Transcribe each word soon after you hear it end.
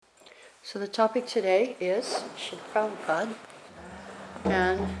So the topic today is Srila Prabhupada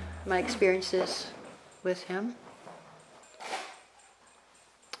and my experiences with him.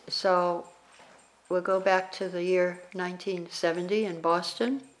 So we'll go back to the year 1970 in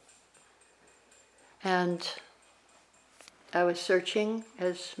Boston. And I was searching,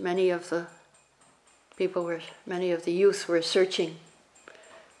 as many of the youth were searching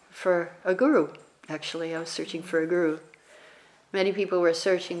for a guru. Actually, I was searching for a guru. Many people were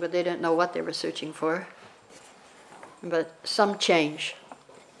searching, but they didn't know what they were searching for. But some change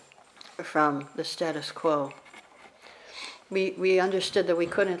from the status quo. We understood that we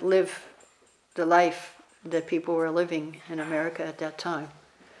couldn't live the life that people were living in America at that time.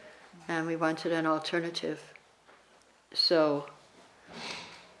 And we wanted an alternative. So,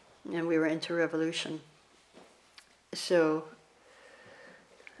 and we were into revolution. So,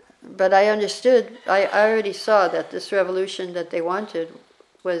 but I understood, I already saw that this revolution that they wanted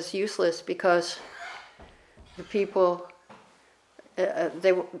was useless because the people,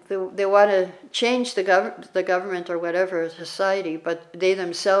 they want to change the government or whatever, society, but they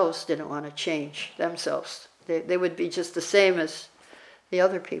themselves didn't want to change themselves. They would be just the same as the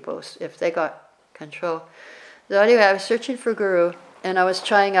other people if they got control. So anyway, I was searching for guru, and I was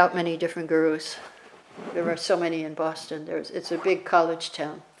trying out many different gurus. There were so many in Boston. It's a big college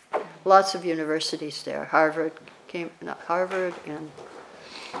town. Lots of universities there. Harvard and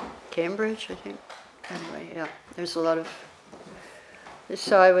Cambridge, I think. Anyway, yeah, there's a lot of...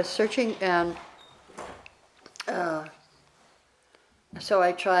 So I was searching, and so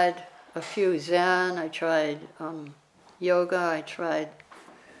I tried a few Zen, I tried yoga, I tried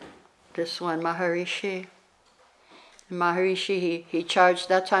this one, Maharishi. Maharishi, he charged,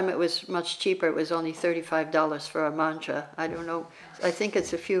 that time it was much cheaper, it was only $35 for a mantra. I don't know, I think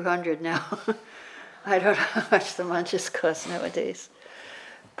it's a few hundred now. I don't know how much the mantras cost nowadays.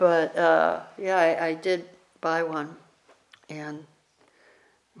 But yeah, I did buy one. And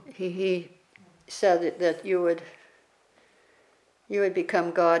he said that you would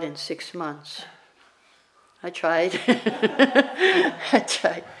become God in 6 months. I tried. I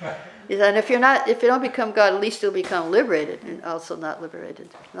tried. And if you don't become God, at least you'll become liberated, and also not liberated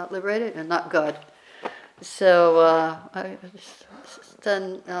and not God. So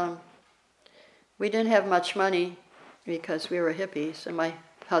then we didn't have much money because we were hippies, and my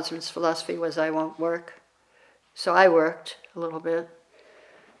husband's philosophy was I won't work. So I worked a little bit.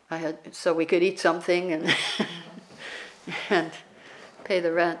 So we could eat something and and pay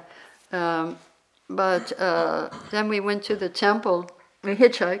the rent. But then we went to the temple. We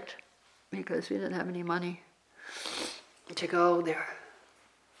hitchhiked because we didn't have any money to go there.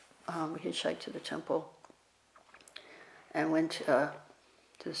 We hitchhiked to the temple and went to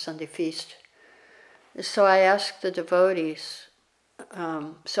the Sunday feast. So I asked the devotees,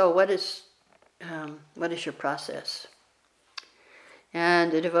 so what is your process?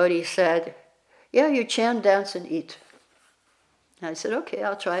 And the devotee said, yeah, you chant, dance, and eat. And I said, okay,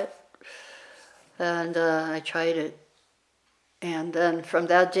 I'll try it. And I tried it. And then from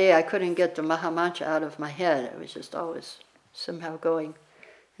that day, I couldn't get the Mahamantra out of my head. It was just always somehow going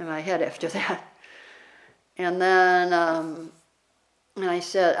in my head after that. And then and I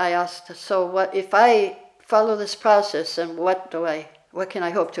asked, so what if I follow this process, and what can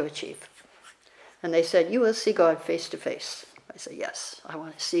I hope to achieve? And they said, you will see God face to face. I said, yes, I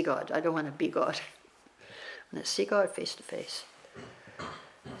want to see God. I don't want to be God. I want to see God face to face.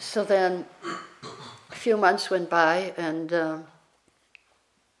 So then a few months went by, and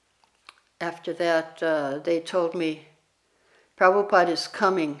after that they told me, Prabhupada is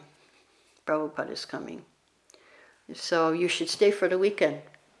coming. Prabhupada is coming. So you should stay for the weekend.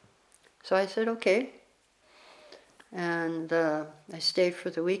 So I said, okay. And I stayed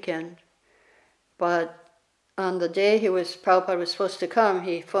for the weekend. But on the day Prabhupada was supposed to come,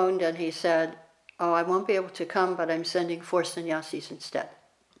 he phoned and he said, oh, I won't be able to come, but I'm sending 4 sannyasis instead.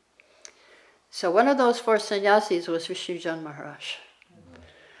 So one of those 4 sannyasis was Vishnujan Maharaj.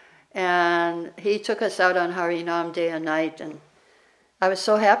 And he took us out on Harinam day and night, and I was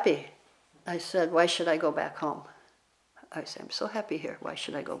so happy. I said, why should I go back home? I said, I'm so happy here, why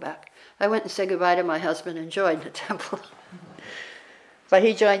should I go back? I went and said goodbye to my husband and joined the temple. But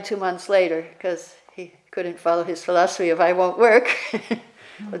he joined 2 months later because he couldn't follow his philosophy of I won't work.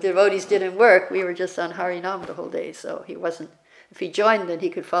 The devotees didn't work, we were just on Harinam the whole day, so he wasn't. If he joined, then he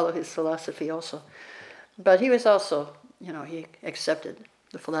could follow his philosophy also. But he was also, he accepted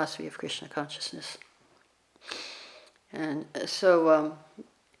the philosophy of Krishna consciousness. And so,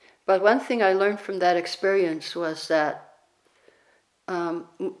 but one thing I learned from that experience was that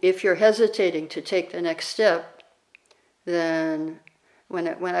if you're hesitating to take the next step, then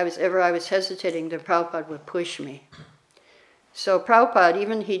when I was hesitating, then Prabhupada would push me. So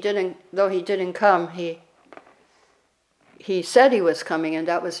Prabhupada, though he didn't come, he said he was coming, and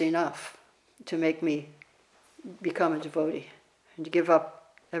that was enough to make me become a devotee and to give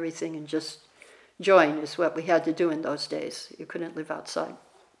up everything and just join is what we had to do in those days. You couldn't live outside.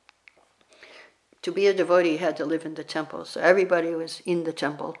 To be a devotee, you had to live in the temple. So everybody was in the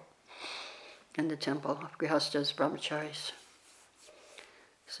temple, grihastas, brahmacharis,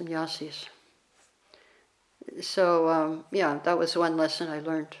 sannyasis. So, that was one lesson I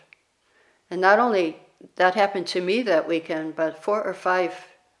learned. And not only that happened to me that weekend, but 4 or 5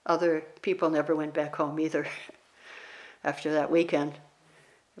 other people never went back home either after that weekend.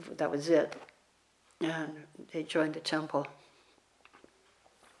 That was it. And they joined the temple.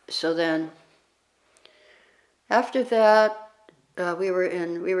 So then, after that, we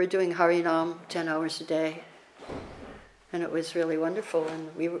were doing Harinam 10 hours a day, and it was really wonderful.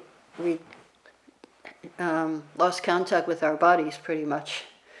 And we lost contact with our bodies pretty much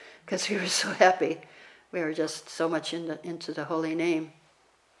because we were so happy. We were just so much into the holy name,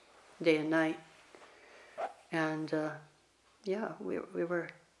 day and night. And we were.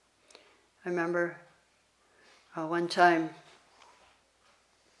 I remember one time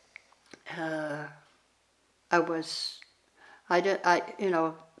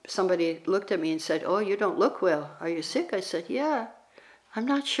somebody looked at me and said, "Oh, you don't look well. Are you sick?" I said, "Yeah, I'm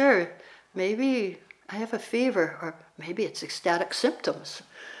not sure. Maybe I have a fever, or maybe it's ecstatic symptoms."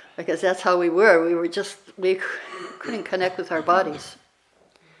 Because that's how we were. We couldn't connect with our bodies.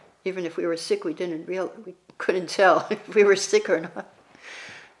 Even if we were sick, we couldn't tell if we were sick or not.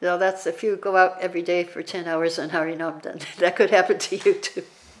 That's if you go out every day for 10 hours on Harinam, then that could happen to you too.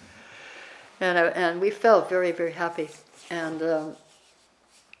 And we felt very, very happy. And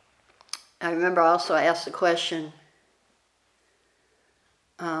I remember also I asked a question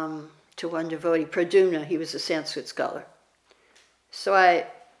to one devotee, Pradyumna. He was a Sanskrit scholar. So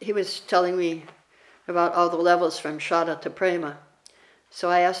he was telling me about all the levels from Shraddha to Prema. So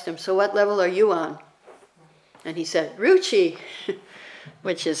I asked him, "So what level are you on?" And he said, "Ruchi,"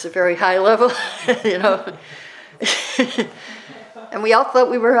 which is a very high level, And we all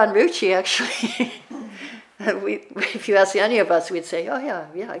thought we were on Ruchi, actually. If you ask any of us, we'd say, "Oh yeah,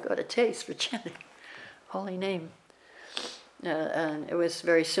 I got a taste for chanting holy name." And it was a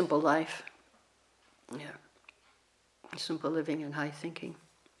very simple life. Yeah. Simple living and high thinking.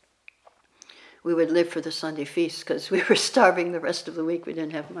 We would live for the Sunday feast because we were starving the rest of the week. We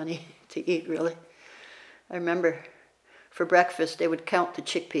didn't have money to eat, really. I remember for breakfast they would count the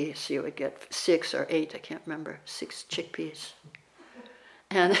chickpeas. You would get 6 or 8, I can't remember, 6 chickpeas.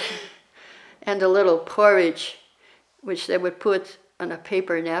 And a little porridge, which they would put on a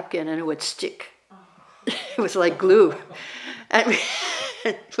paper napkin and it would stick. It was like glue. And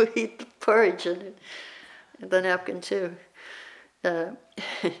we'd eat the porridge and the napkin too.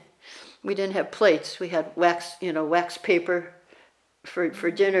 We didn't have plates. We had wax paper.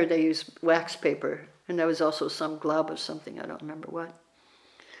 For dinner they used wax paper. And there was also some glob of something, I don't remember what.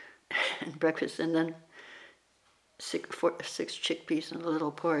 And breakfast, and then 6 chickpeas and a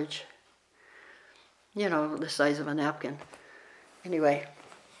little porridge. The size of a napkin. Anyway,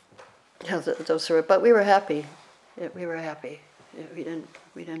 those were. But we were happy. We were happy. We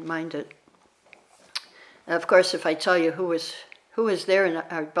didn't mind it. Of course, if I tell you who was there in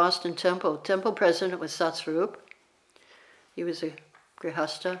our Boston temple president was Satsvarup. He was a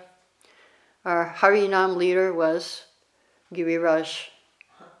grihasta. Our Harinam leader was Giriraj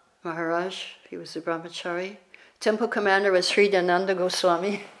Maharaj. He was a brahmachari. Temple commander was Sridananda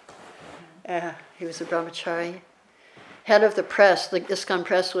Goswami. He was a brahmachari. Head of the press, the ISKCON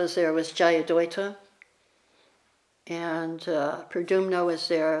press was Jayadvaita. And Pradyumna was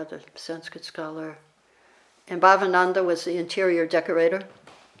there, the Sanskrit scholar. And Bhavananda was the interior decorator.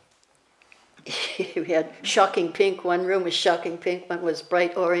 We had shocking pink. One room was shocking pink. One was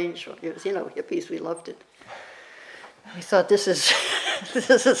bright orange. It was, hippies. We loved it. We thought this is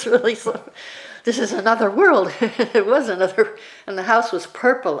really this is another world. It was another, and the house was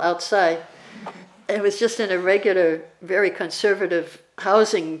purple outside. It was just in a regular, very conservative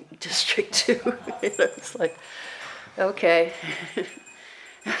housing district too. It's like, okay.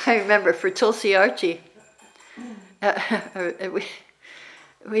 I remember for Tulsi Archie,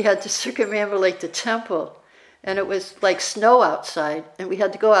 we had to circumambulate the temple, and it was like snow outside, and we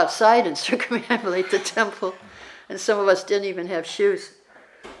had to go outside and circumambulate the temple, and some of us didn't even have shoes.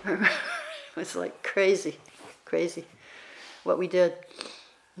 It was like crazy what we did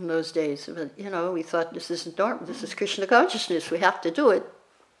in those days. But, we thought this is normal, this is Krishna consciousness, we have to do it.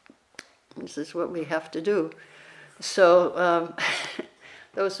 This is what we have to do. So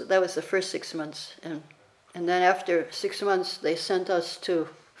That was the first 6 months, and then after 6 months, they sent us to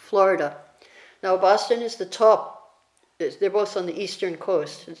Florida. Now Boston is the top. They're both on the eastern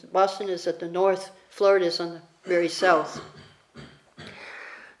coast. Boston is at the north. Florida is on the very south.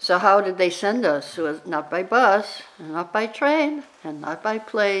 So how did they send us? It was not by bus, and not by train, and not by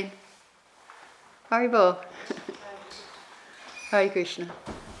plane. Haribo. Hare Krishna.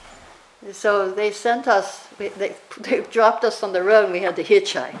 So they sent us, they dropped us on the road and we had to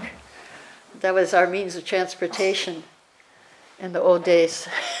hitchhike. That was our means of transportation in the old days,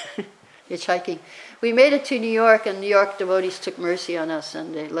 hitchhiking. We made it to New York, and New York devotees took mercy on us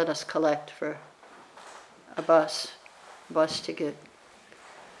and they let us collect for a bus ticket.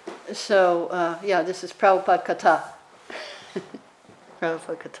 So, this is Prabhupada Katha.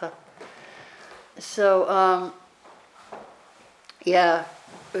 Prabhupada Katha. So,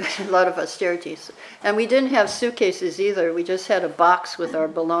 a lot of austerities. And we didn't have suitcases either. We just had a box with our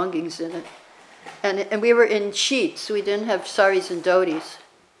belongings in it. And we were in sheets. We didn't have saris and dhotis.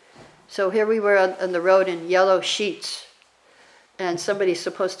 So here we were on the road in yellow sheets. And somebody's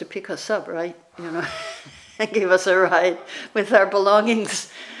supposed to pick us up, right? And give us a ride with our belongings.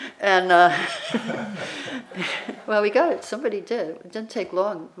 And, well, we got it. Somebody did. It didn't take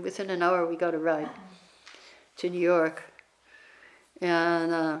long. Within an hour, we got a ride to New York.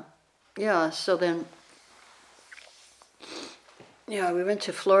 And, so then, we went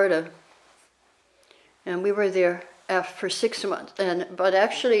to Florida. And we were there for 6 months. But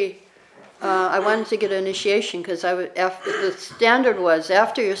actually, I wanted to get an initiation because the standard was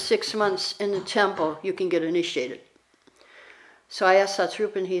after your 6 months in the temple, you can get initiated. So I asked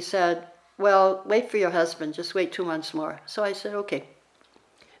Satsrupa, and he said, well, wait for your husband, just wait 2 months more. So I said, okay,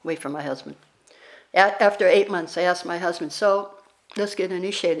 wait for my husband. After 8 months, I asked my husband, so let's get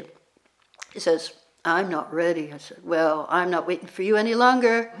initiated. He says, I'm not ready. I said, well, I'm not waiting for you any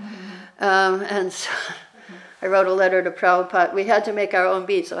longer. And so I wrote a letter to Prabhupada. We had to make our own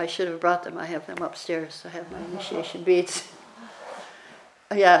beads, so I should have brought them. I have them upstairs. I have my initiation beads.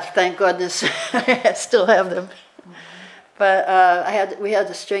 Yeah, thank goodness. I still have them. But we had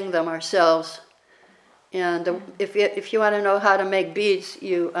to string them ourselves. And if you want to know how to make beads,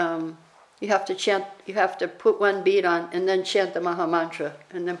 you have to chant. You have to put one bead on and then chant the Maha Mantra,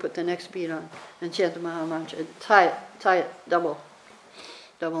 and then put the next bead on and chant the Maha Mantra. And tie it double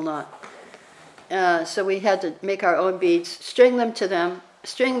knot. So we had to make our own beads, string them,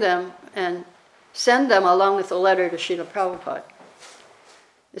 and send them along with a letter to Srila Prabhupada.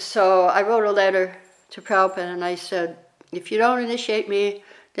 So I wrote a letter to Prabhupada and I said, if you don't initiate me,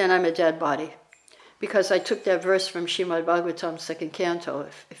 then I'm a dead body. Because I took that verse from Srimad Bhagavatam, 2nd canto,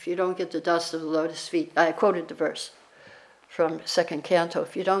 if you don't get the dust of the lotus feet, I quoted the verse from 2nd canto,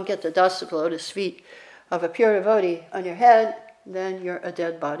 if you don't get the dust of the lotus feet of a pure devotee on your head, then you're a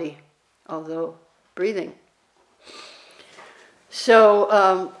dead body, although breathing.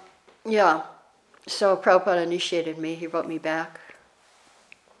 So, so Prabhupada initiated me. He wrote me back.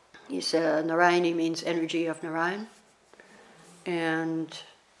 He said, Narayani means energy of Narayan. And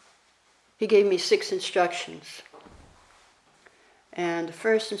he gave me 6 instructions. And the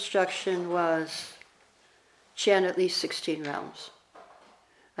first instruction was chant at least 16 rounds.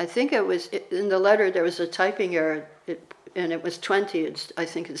 I think it was, in the letter there was a typing error, and it was 20, I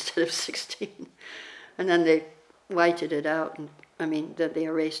think, instead of 16. And then they whited it out, that they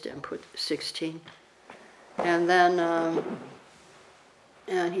erased it and put 16. And then,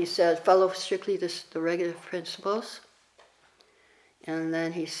 and he said, follow strictly the regulative principles. And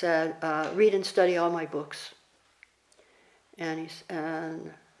then he said, read and study all my books. And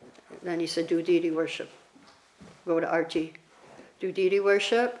then he said, do deity worship. Go to Arti. Do deity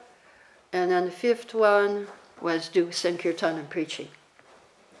worship. And then the 5th one was do Sankirtan and preaching.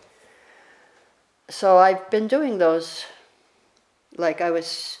 So I've been doing those, like I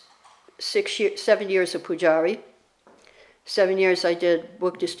was 7 years of Pujari. 7 years I did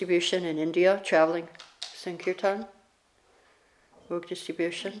book distribution in India, traveling Sankirtan. Book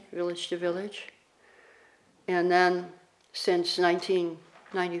distribution, village to village. And then since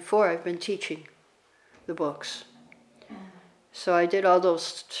 1994, I've been teaching the books. So I did all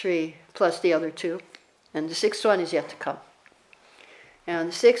those 3, plus the other 2. And the 6th one is yet to come. And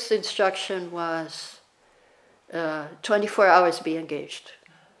the 6th instruction was 24 hours be engaged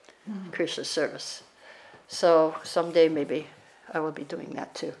in Krishna service. So someday maybe I will be doing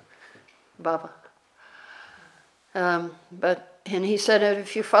that too. Baba. And he said that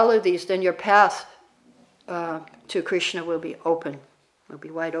if you follow these, then your path to Krishna will be open, will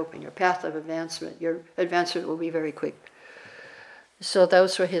be wide open. Your path of advancement, your advancement will be very quick. So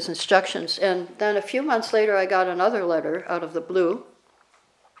those were his instructions. And then a few months later, I got another letter out of the blue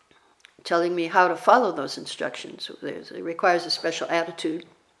telling me how to follow those instructions. It requires a special attitude.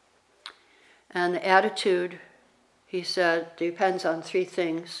 And the attitude, he said, depends on three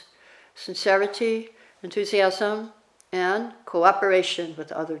things: sincerity, enthusiasm, and cooperation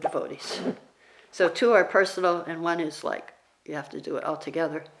with other devotees. So two are personal, and one is like, you have to do it all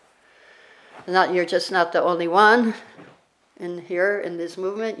together. You're just not the only one in here, in this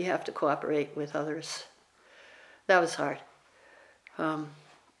movement. You have to cooperate with others. That was hard.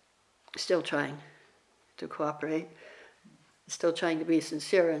 Still trying to cooperate. Still trying to be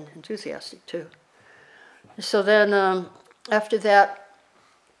sincere and enthusiastic too. So then, after that,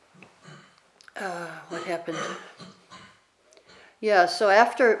 what happened? Yeah, so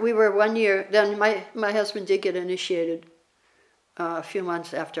after we were 1 year, then my husband did get initiated a few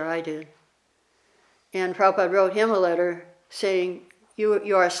months after I did. And Prabhupada wrote him a letter saying,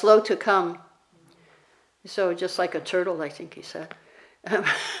 you are slow to come. So just like a turtle, I think he said.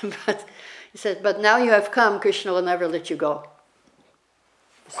 But he said, but now you have come, Krishna will never let you go.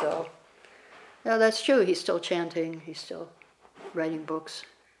 So, yeah, that's true. He's still chanting. He's still writing books.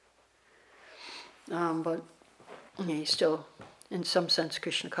 But he's still, in some sense,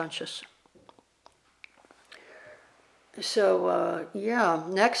 Krishna conscious. So,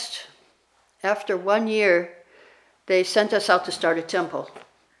 next, after 1 year, they sent us out to start a temple.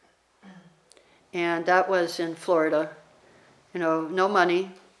 And that was in Florida. No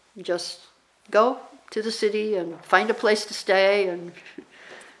money, just go to the city and find a place to stay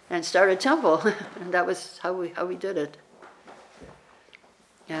and start a temple. And that was how we did it.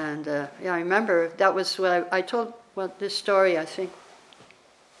 And I remember that was what I told this story, I think,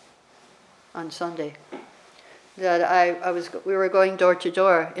 on Sunday. That we were going door to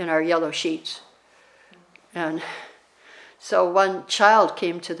door in our yellow sheets. And so one child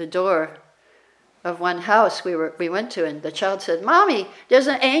came to the door of one house we went to, and the child said, "Mommy, there's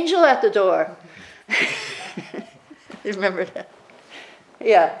an angel at the door." You remember that?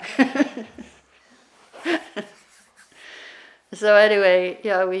 Yeah. So anyway,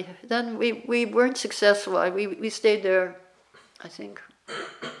 we weren't successful. We stayed there, I think,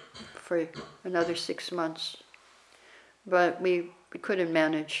 for another 6 months, but we couldn't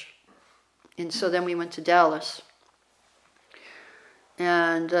manage, and so then we went to Dallas.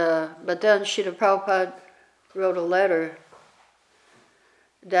 And but then Srila Prabhupada wrote a letter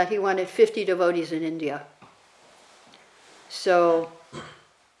that he wanted 50 devotees in India. So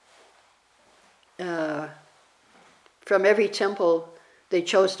from every temple, they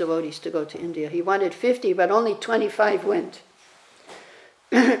chose devotees to go to India. He wanted 50, but only 25 went.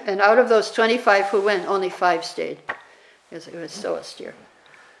 And out of those 25 who went, only 5 stayed, because it was so austere,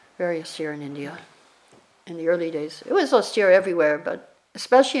 very austere in India. In the early days, it was austere everywhere, but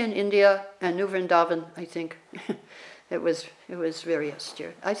especially in India and New Vrindavan, I think it was very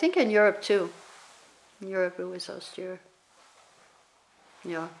austere. I think in Europe too. In Europe it was austere.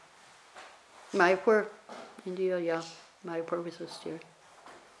 Yeah. Mayapur, India, yeah. Mayapur was austere.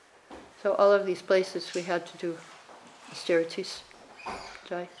 So all of these places we had to do austerities.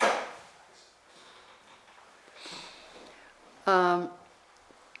 Jai.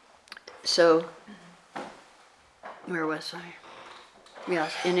 So, where was I?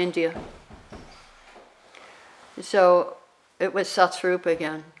 Yes, in India. So it was Satsvarupa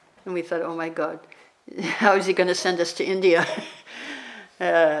again, and we thought, oh my God, how is he going to send us to India?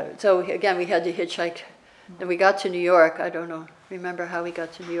 So again, we had to hitchhike. Then we got to New York. I don't know, remember how we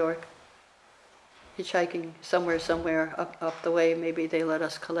got to New York. Hitchhiking somewhere up the way, maybe they let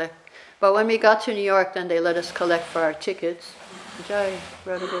us collect. But when we got to New York, then they let us collect for our tickets. Jai,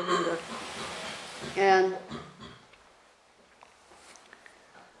 Radha Govinda. And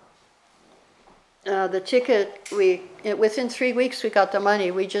the ticket, within 3 weeks we got the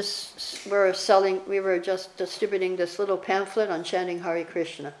money. We were just distributing this little pamphlet on chanting Hare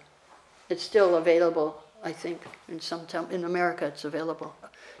Krishna. It's still available, I think, in America it's available.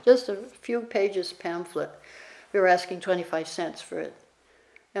 Just a few pages pamphlet. We were asking 25 cents for it.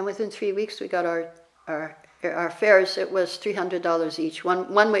 And within 3 weeks we got our fares. It was $300 each,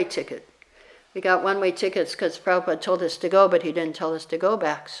 one-way ticket. We got one-way tickets because Prabhupada told us to go, but he didn't tell us to go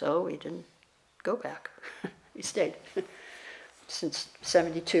back, so we didn't go back. We stayed since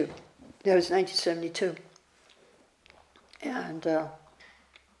 72. That was 1972. And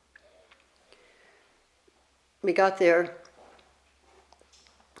we got there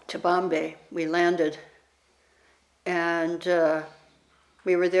to Bombay. We landed, and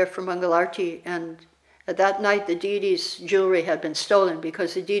we were there for Mangalarti, and that night the deities' jewelry had been stolen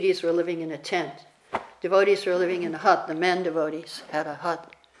because the deities were living in a tent. Devotees were living in a hut. The men devotees had a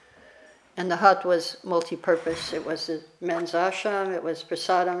hut. And the hut was multi-purpose. It was the men's ashram, it was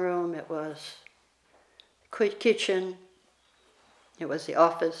prasadam room, it was kitchen, it was the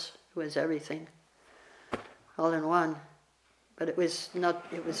office, it was everything, all in one. But it was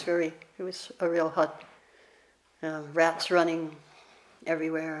a real hut. Rats running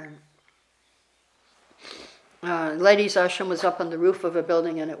everywhere. Ladies' ashram was up on the roof of a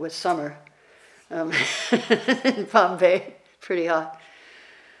building, and it was summer in Bombay, pretty hot.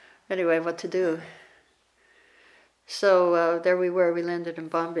 Anyway, what to do? So there we were, we landed in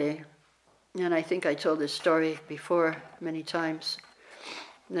Bombay. And I think I told this story before many times.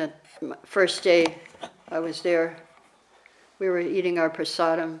 That first day I was there, we were eating our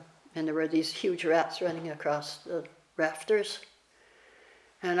prasadam, and there were these huge rats running across the rafters.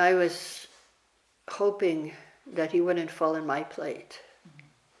 And I was hoping that he wouldn't fall in my plate.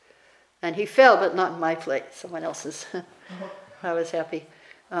 And he fell, but not in my plate, someone else's. I was happy.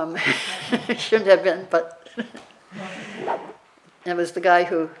 Shouldn't have been, but it was the guy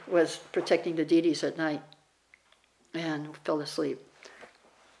who was protecting the deities at night and fell asleep.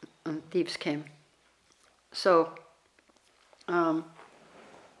 And thieves came. So, and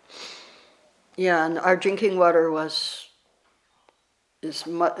our drinking water was this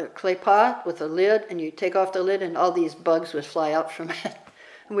clay pot with a lid, and you take off the lid and all these bugs would fly out from it.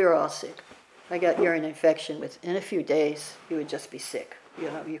 And we were all sick. I got urine infection. Within a few days, you would just be sick.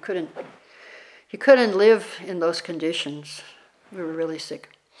 You couldn't live in those conditions. We were really sick.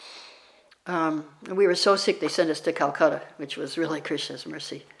 We were so sick they sent us to Calcutta, which was really Krishna's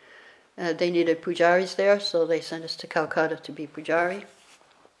mercy. They needed pujaris there, so they sent us to Calcutta to be pujari.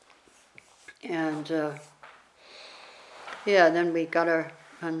 And then we got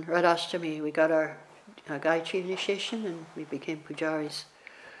on Radhashtami, we got our Gayatri initiation, and we became pujaris.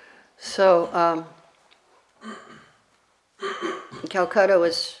 So Calcutta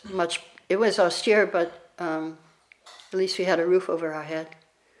was it was austere, but at least we had a roof over our head.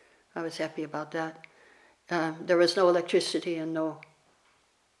 I was happy about that. There was no electricity and no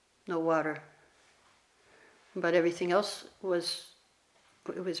water. But everything else was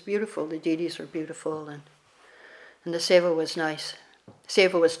beautiful. The deities were beautiful, and the seva was nice.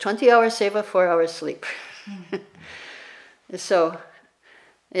 Seva was 20 hours seva, 4 hours sleep. So,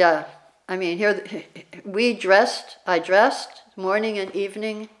 yeah, I mean, here I dressed morning and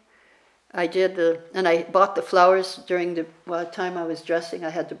evening. And I bought the flowers during the time I was dressing. I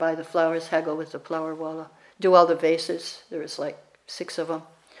had to buy the flowers, haggle with the flower walla, do all the vases. There was like 6 of them.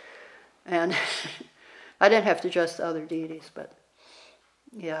 And I didn't have to dress the other deities, but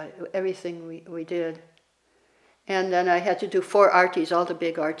yeah, everything we did. And then I had to do 4 artis, all the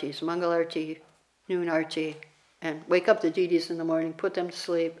big artis, Mangal arti, noon arti, and wake up the deities in the morning, put them to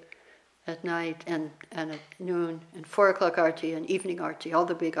sleep at night, and at noon, and 4 o'clock arti, and evening arti, all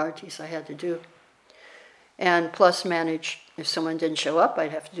the big artis I had to do. And plus manage, if someone didn't show up,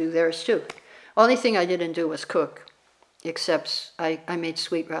 I'd have to do theirs too. Only thing I didn't do was cook, except I made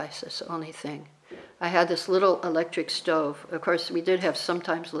sweet rice, that's the only thing. I had this little electric stove. Of course, we did have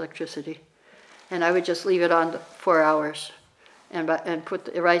sometimes electricity. And I would just leave it on 4 hours and put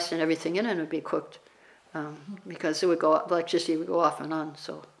the rice and everything in, and it would be cooked. Because electricity would go off and on,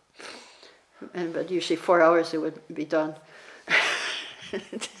 so. But usually 4 hours it would be done.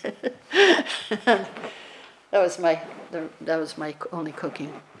 That was my only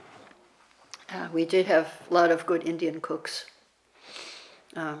cooking. We did have a lot of good Indian cooks.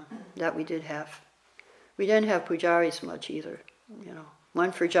 That we did have. We didn't have pujaris much either,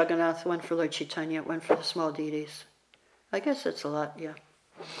 One for Jagannath, one for Lord Chaitanya, one for the small deities. I guess that's a lot, yeah.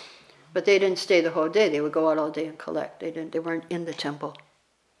 But they didn't stay the whole day. They would go out all day and collect. They weren't in the temple.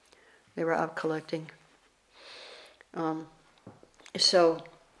 They were out collecting. Calcutta,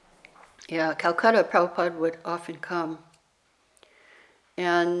 Prabhupada would often come.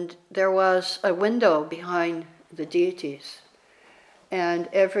 And there was a window behind the deities. And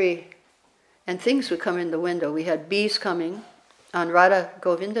things would come in the window. We had bees coming. On Radha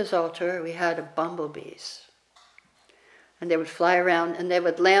Govinda's altar, we had bumblebees. And they would fly around, and they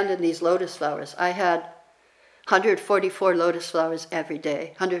would land in these lotus flowers. I had 144 lotus flowers every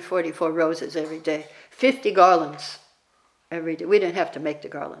day, 144 roses every day, 50 garlands every day. We didn't have to make the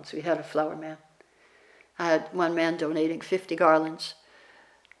garlands. We had a flower man. I had one man donating 50 garlands.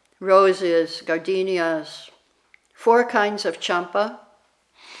 Roses, gardenias, 4 kinds of champa,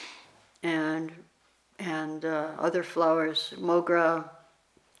 and other flowers, mogra.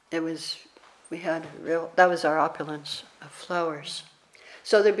 That was our opulence of flowers.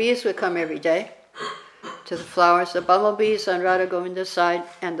 So the bees would come every day to the flowers, the bumblebees on Radha Govinda's side,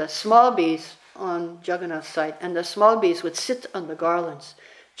 and the small bees on Jagannath's side. And the small bees would sit on the garlands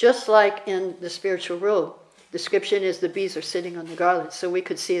Just like in the spiritual world, description is the bees are sitting on the garland, so we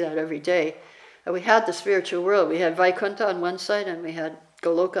could see that every day. And we had the spiritual world. We had Vaikuntha on one side and we had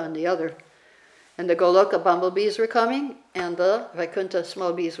Goloka on the other. And the Goloka bumblebees were coming, and the Vaikuntha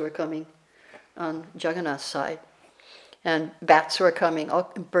small bees were coming on Jagannath's side. And bats were coming,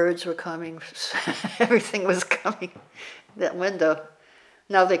 all, birds were coming, everything was coming. That window.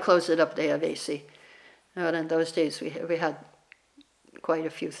 Now they closed it up, they have AC. But in those days we had quite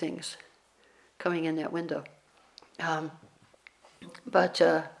a few things coming in that window. And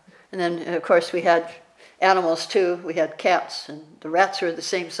then of course we had animals too. We had cats, and the rats were the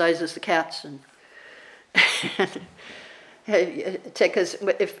same size as the cats. And because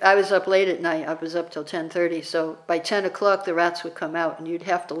if I was up late at night, I was up till 10:30. So by 10 o'clock, the rats would come out, and you'd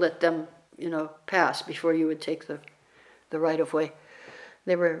have to let them, pass before you would take the right of way.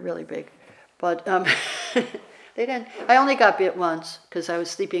 They were really big, but they didn't. I only got bit once because I was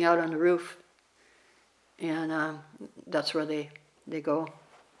sleeping out on the roof, and that's where they go.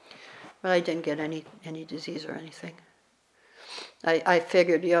 But I didn't get any disease or anything. I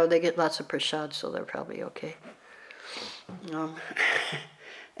figured, they get lots of prasad, so they're probably okay.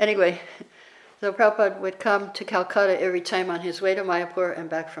 Anyway, so Prabhupada would come to Calcutta every time on his way to Mayapur and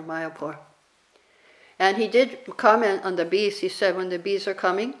back from Mayapur. And he did comment on the bees. He said, when the bees are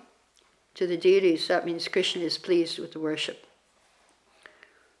coming to the deities, that means Krishna is pleased with the worship.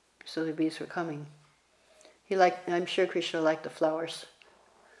 So the bees were coming. I'm sure Krishna liked the flowers.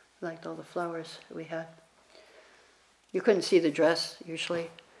 He liked all the flowers that we had. You couldn't see the dress,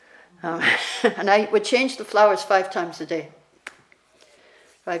 usually. And I would change the flowers 5 times a day.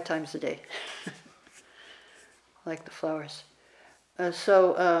 5 times a day. Like the flowers. We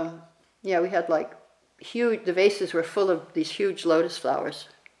had the vases were full of these huge lotus flowers.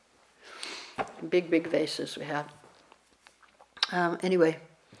 Big, big vases we had. Anyway.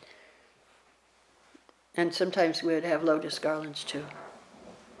 And sometimes we would have lotus garlands too.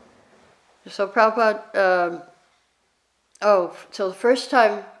 So Prabhupada, so the first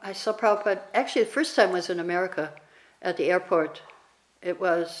time I saw Prabhupada, actually the first time was in America at the airport. It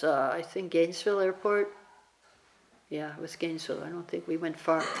was, I think, Gainesville Airport. Yeah, it was Gainesville. I don't think we went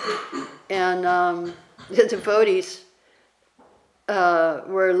far. And the devotees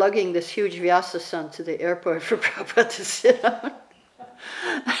were lugging this huge Vyasa-san to the airport for Prabhupada to sit on.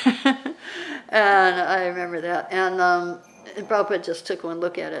 And I remember that. And Prabhupada just took one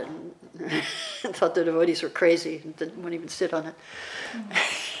look at it and thought the devotees were crazy and wouldn't even sit on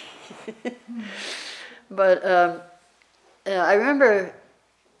it. But I remember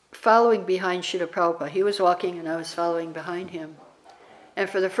following behind Srila Prabhupada. He was walking and I was following behind him. And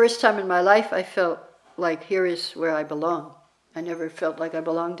for the first time in my life, I felt like here is where I belong. I never felt like I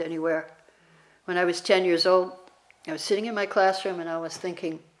belonged anywhere. When I was 10 years old, I was sitting in my classroom and I was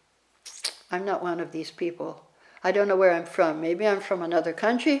thinking, I'm not one of these people. I don't know where I'm from. Maybe I'm from another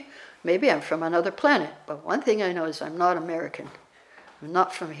country. Maybe I'm from another planet. But one thing I know is I'm not American. I'm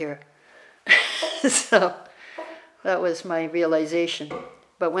not from here. So that was my realization.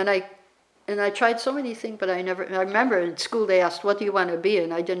 But I tried so many things, but I remember in school they asked, what do you want to be?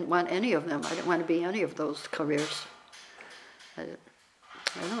 And I didn't want any of them. I didn't want to be any of those careers. I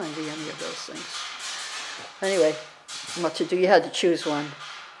don't want to be any of those things. Anyway, what to do? You had to choose one.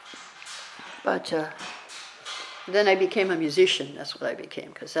 But then I became a musician. That's what I became,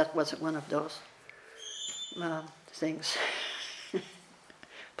 because that wasn't one of those things.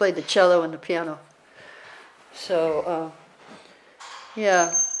 Played the cello and the piano. So,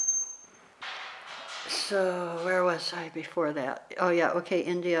 yeah. So, where was I before that? Oh, yeah, okay,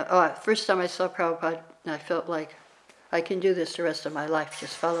 India. First time I saw Prabhupada, I felt like I can do this the rest of my life,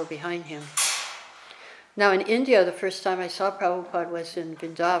 just follow behind him. Now, in India, the first time I saw Prabhupada was in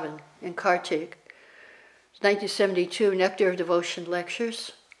Vrindavan, in Kartik. 1972, Nectar of Devotion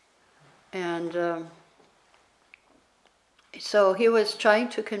lectures. And so he was trying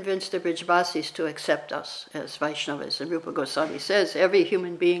to convince the Brijbasis to accept us as Vaishnavas. And Rupa Goswami says every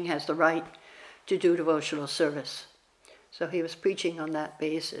human being has the right to do devotional service. So he was preaching on that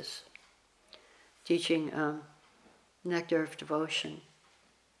basis, teaching Nectar of Devotion.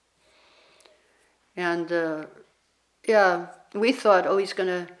 And we thought, he's going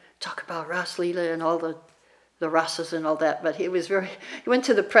to talk about Ras Leela and all the rasas and all that, but he went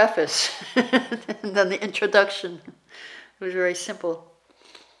to the preface and then the introduction. It was very simple.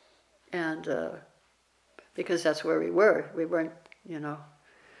 And because that's where we weren't,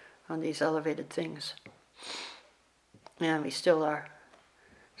 on these elevated things. And we still are,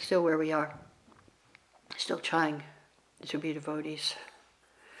 still where we are, still trying to be devotees.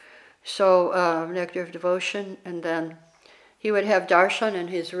 So, Nectar of Devotion, and then he would have darshan in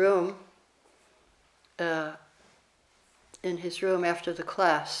his room after the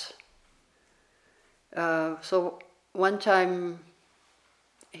class. So one time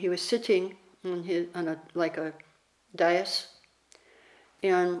he was sitting on a dais,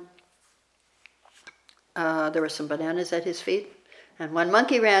 and there were some bananas at his feet, and one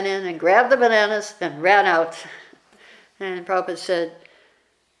monkey ran in and grabbed the bananas and ran out. And Prabhupada said,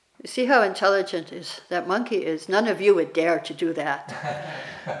 "You see how intelligent that monkey is? None of you would dare to do that."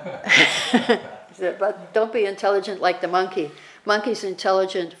 He said, "But don't be intelligent like the monkey. Monkey's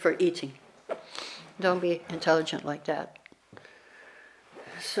intelligent for eating. Don't be intelligent like that."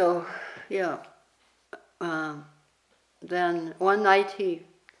 So, yeah. Then one night he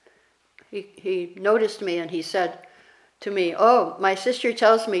noticed me and he said to me, "Oh, my sister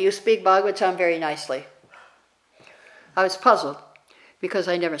tells me you speak Bhagavatam very nicely." I was puzzled because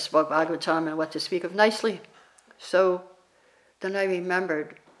I never spoke Bhagavatam and what to speak of nicely. So then I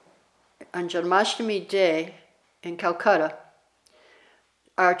remembered on Janmashtami day in Calcutta,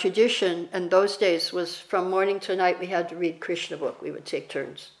 our tradition in those days was from morning to night we had to read Krishna book. We would take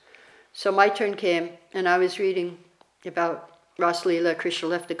turns. So my turn came and I was reading about Ras Leela, Krishna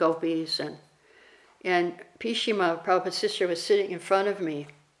left the gopis, and Pishima, Prabhupada's sister, was sitting in front of me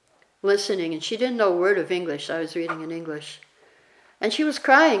listening, and she didn't know a word of English. I was reading in English. And she was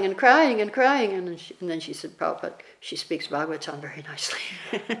crying and crying and crying, and then she said, "Prabhupada, she speaks Bhagavatam very nicely."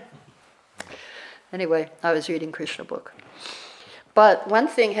 Anyway, I was reading Krishna book. But one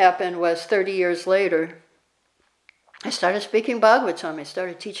thing happened was 30 years later, I started speaking Bhagavatam. I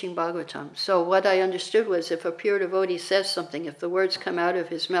started teaching Bhagavatam. So what I understood was if a pure devotee says something, if the words come out of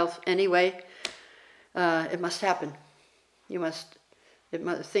his mouth anyway, it must happen.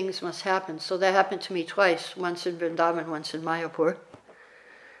 Things must happen. So that happened to me twice, once in Vrindavan, once in Mayapur.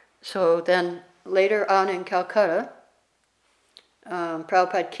 So then later on in Calcutta,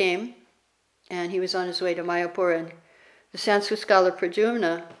 Prabhupada came, and he was on his way to Mayapur, and the Sanskrit scholar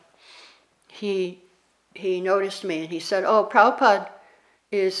Pradyumna, he noticed me, and he said, "Oh, Prabhupada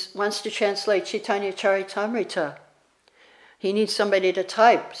wants to translate Chaitanya Charitamrita. He needs somebody to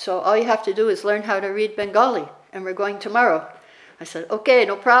type, so all you have to do is learn how to read Bengali, and we're going tomorrow." I said, "Okay,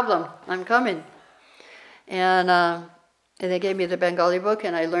 no problem, I'm coming." And they gave me the Bengali book,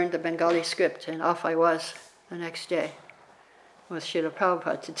 and I learned the Bengali script, and off I was the next day with Srila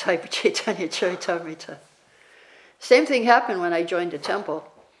Prabhupada to type Chaitanya Charitamrita. Same thing happened when I joined the temple.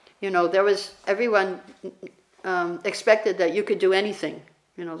 Everyone expected that you could do anything.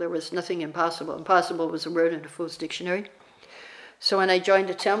 There was nothing impossible. Impossible was a word in the Fool's Dictionary. So when I joined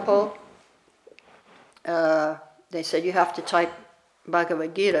the temple, they said you have to type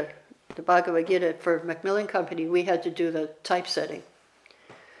Bhagavad Gita. The Bhagavad Gita for Macmillan Company, we had to do the typesetting.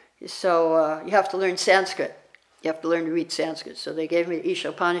 So you have to learn Sanskrit. You have to learn to read Sanskrit. So they gave me the Isha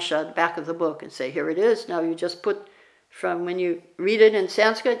Upanishad, back of the book, and say, "Here it is. Now you just put from when you read it in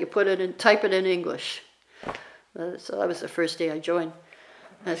Sanskrit, you type it in English." So that was the first day I joined,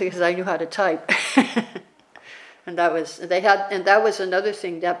 because I knew how to type. And that was another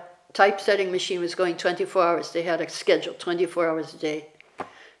thing. That typesetting machine was going 24 hours. They had a schedule, 24 hours a day.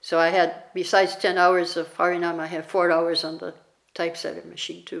 So I had, besides 10 hours of Harinam, I had 4 hours on the typesetting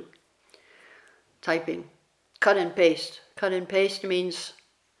machine too. Typing. Cut and paste. Cut and paste means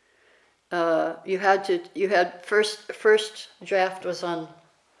you had first draft was on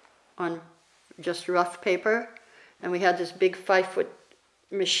just rough paper, and we had this big 5-foot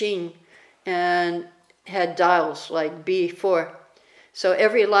machine and had dials like B4. So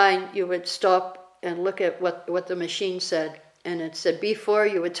every line you would stop and look at what the machine said, and it said B4,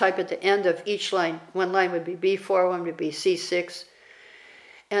 you would type at the end of each line. One line would be B4, one would be C6.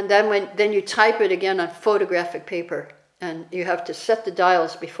 And then you type it again on photographic paper, and you have to set the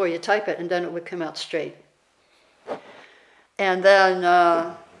dials before you type it, and then it would come out straight. And then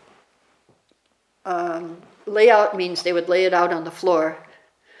layout means they would lay it out on the floor.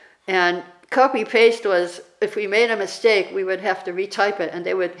 And copy paste was, if we made a mistake, we would have to retype it, and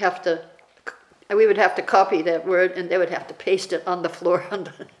we would have to copy that word, and they would have to paste it on the floor.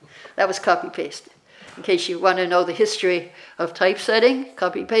 That was copy paste. In case you want to know the history of typesetting,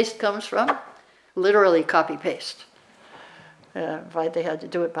 copy paste comes from literally copy paste. They had to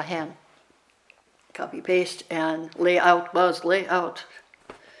do it by hand. Copy paste, and layout was layout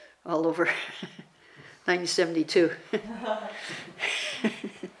all over 1972.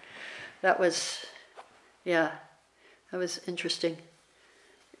 That was interesting.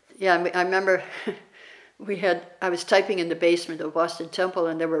 Yeah, I remember I was typing in the basement of Boston Temple,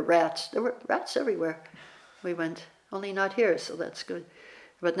 and there were rats. There were rats everywhere. We went, only not here, so that's good.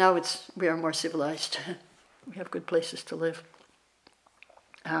 But now we are more civilized. We have good places to live.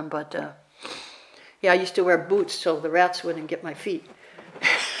 Yeah, I used to wear boots so the rats wouldn't get my feet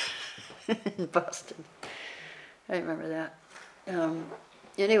in Boston. I remember that.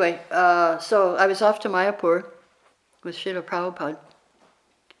 Anyway, so I was off to Mayapur with Srila Prabhupada.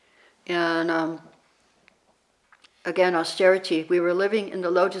 And again, austerity. We were living in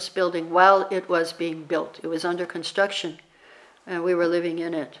the Lotus building while it was being built. It was under construction, and we were living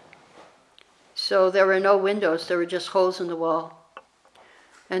in it. So there were no windows, there were just holes in the wall.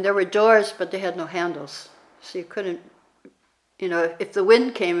 And there were doors, but they had no handles. So you couldn't, if the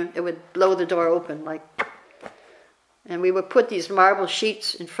wind came, it would blow the door open. And we would put these marble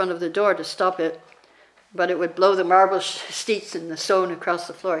sheets in front of the door to stop it, but it would blow the marble sheets and the stone across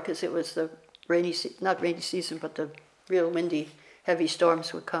the floor because it was the not rainy season, but the real windy, heavy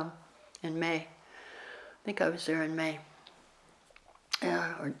storms would come in May. I think I was there in May,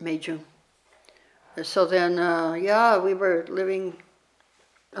 or May, June. So then, we were living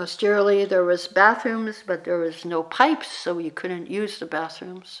austerely. There was bathrooms, but there was no pipes, so you couldn't use the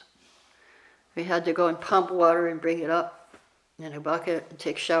bathrooms. We had to go and pump water and bring it up in a bucket and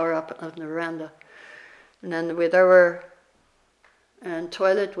take a shower up on the veranda. And then and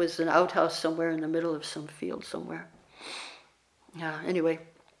toilet was an outhouse somewhere in the middle of some field somewhere. Anyway.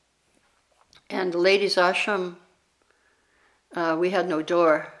 And the ladies' ashram, we had no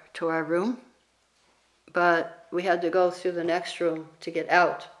door to our room, but we had to go through the next room to get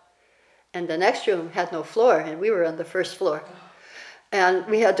out. And the next room had no floor, and we were on the first floor. And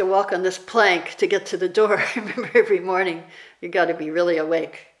we had to walk on this plank to get to the door. I remember every morning, you got to be really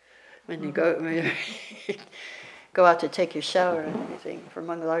awake when you go out to take your shower and everything for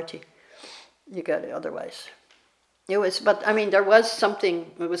Mangalarti. You got it otherwise. There was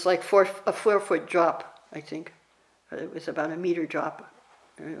something, it was like a 4-foot drop, I think. It was about a meter drop.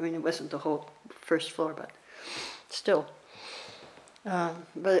 It wasn't the whole first floor, but still.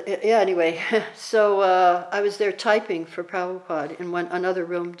 Anyway, so I was there typing for Prabhupada in another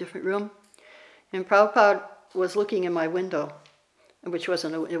room, different room, and Prabhupada was looking in my window, which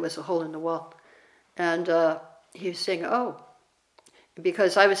it was a hole in the wall, and he was saying,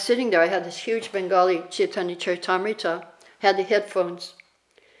 because I was sitting there, I had this huge Bengali Chaitanya Charitamrita, had the headphones,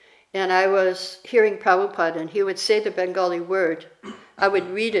 and I was hearing Prabhupada, and he would say the Bengali word, I would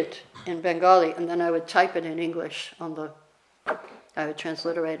read it in Bengali, and then I would type it in English I would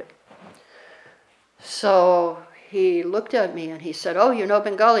transliterate it. So he looked at me and he said, "Oh, you know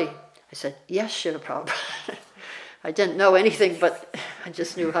Bengali?" I said, "Yes, Srila Prabhupada." I didn't know anything, but I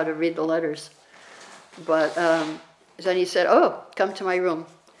just knew how to read the letters. But then he said, "Oh, come to my room."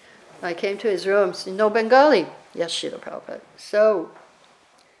 I came to his room, said, "No Bengali?" "Yes, Srila Prabhupada." "So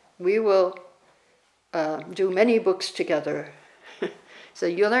we will do many books together." So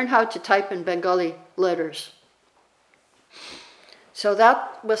you learn how to type in Bengali letters. So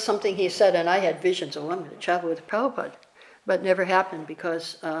that was something he said, and I had visions, I'm going to travel with Prabhupada. But it never happened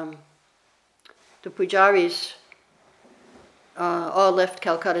because the pujaris all left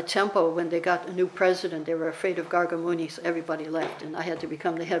Calcutta Temple when they got a new president. They were afraid of Gargamuni, so everybody left. And I had to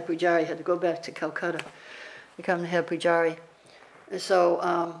become the head pujari. I had to go back to Calcutta, become the head pujari. So,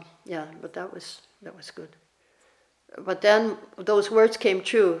 but that was good. But then those words came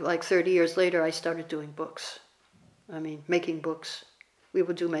true. Like 30 years later, I started doing books. Making books. We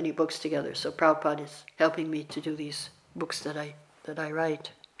will do many books together. So Prabhupada is helping me to do these books that I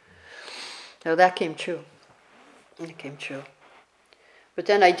write. So that came true. It came true. But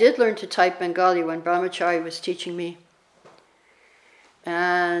then I did learn to type Bengali when Brahmachari was teaching me.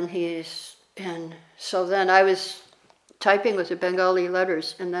 And so then I was typing with the Bengali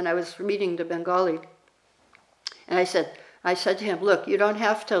letters, and then I was reading the Bengali. And I said to him, "Look, you don't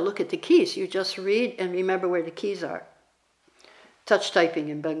have to look at the keys. You just read and remember where the keys are." Touch typing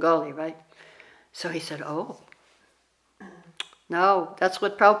in Bengali, right? So he said, "Oh, no, that's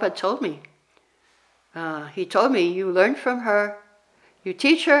what Prabhupada told me. He told me you learn from her, you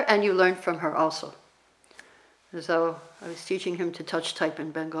teach her, and you learn from her also." So I was teaching him to touch type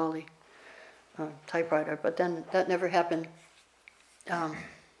in Bengali typewriter, but then that never happened. I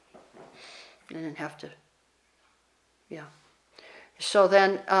didn't have to. Yeah. So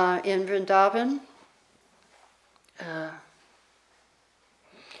then in Vrindavan,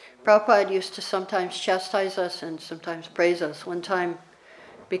 Prabhupada used to sometimes chastise us and sometimes praise us. One time,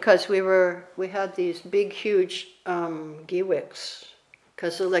 because we had these big, huge ghee wicks,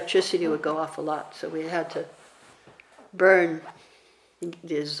 because the electricity would go off a lot, so we had to burn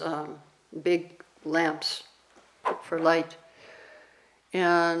these big lamps for light.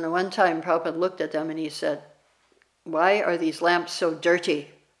 And one time Prabhupada looked at them and he said, "Why are these lamps so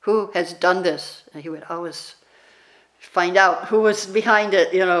dirty? Who has done this?" And he would always find out who was behind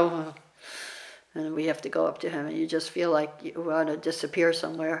it, and we have to go up to him, and you just feel like you want to disappear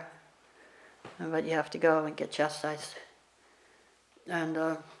somewhere, but you have to go and get chastised.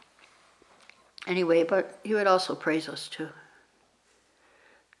 And anyway, but he would also praise us too.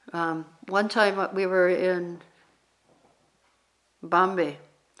 One time we were in Bombay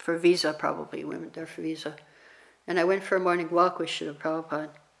for visa, probably. We went there for visa. And I went for a morning walk with Srila Prabhupada.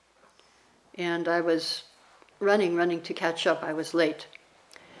 And I was running to catch up. I was late.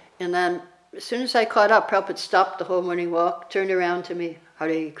 And then as soon as I caught up, Prabhupada stopped the whole morning walk, turned around to me,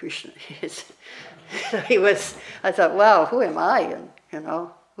 Hare Krishna. I thought, wow, who am I? And,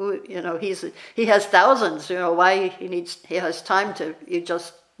 he has thousands, why he has time to, you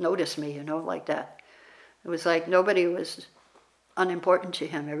just notice me, like that. It was like nobody was unimportant to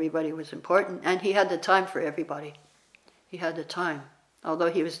him. Everybody was important, and he had the time for everybody. He had the time, although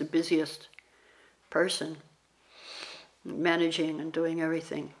he was the busiest person, managing and doing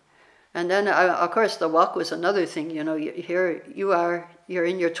everything. And then, of course, the walk was another thing. Here you are, you're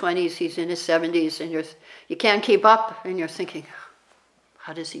in your 20s, he's in his 70s, and you can't keep up, and you're thinking,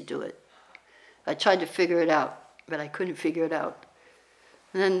 how does he do it? I tried to figure it out, but I couldn't figure it out.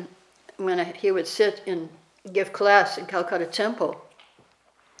 And then when he would sit and give class in Calcutta Temple,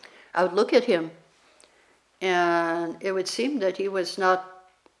 I would look at him, and it would seem that he was not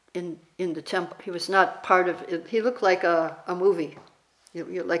in the temple. He was not part of it. He looked like a movie.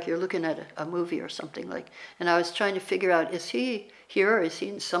 Like you're looking at a movie or something like. And I was trying to figure out, is he here? Or is he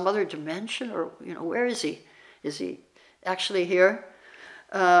in some other dimension? Or, where is he? Is he actually here?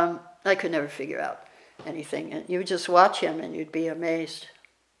 I could never figure out anything. And you would just watch him and you'd be amazed.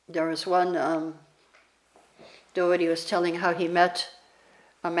 There was one devotee was telling how he met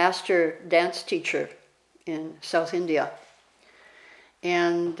a master dance teacher in South India.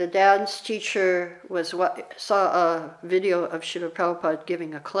 And the dance teacher saw a video of Srila Prabhupada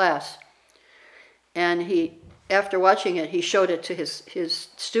giving a class. And after watching it, he showed it to his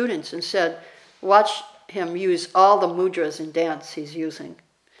students and said, watch him use all the mudras in dance he's using.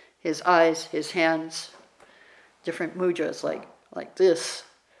 His eyes, his hands, different mudras like this,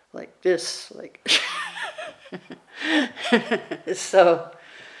 like this, like... So,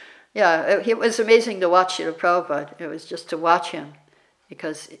 yeah, it was amazing to watch Srila Prabhupada. It was just to watch him,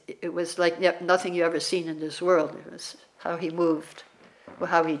 because it was like nothing you ever seen in this world. It was how he moved,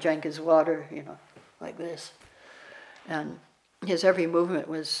 how he drank his water, like this. And his every movement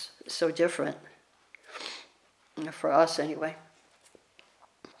was so different, for us anyway.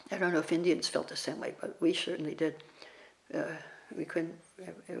 I don't know if Indians felt the same way, but we certainly did. We couldn't,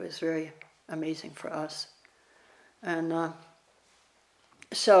 it was very amazing for us. And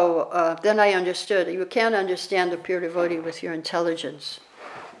so then I understood, you can't understand a pure devotee with your intelligence,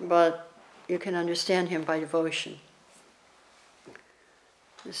 but you can understand him by devotion.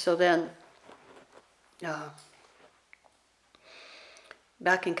 So then,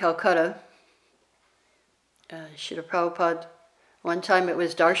 back in Calcutta, Srila Prabhupada, one time it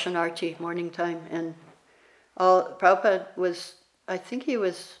was Darshanarti, morning time, and Prabhupada was, I think he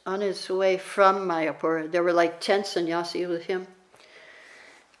was on his way from Mayapur. There were like 10 sannyasis with him.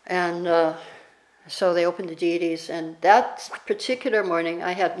 And so they opened the deities, and that particular morning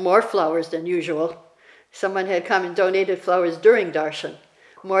I had more flowers than usual. Someone had come and donated flowers during darshan,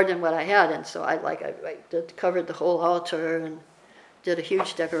 more than what I had, and so I covered the whole altar and did a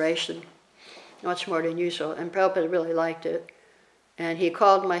huge decoration, much more than usual, and Prabhupada really liked it. And he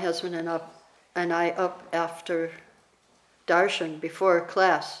called my husband and I up after darshan, before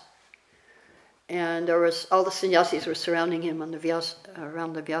class. And there was, all the sannyasis were surrounding him on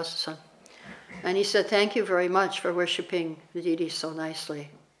around the Vyasasana. And he said, thank you very much for worshipping the deities so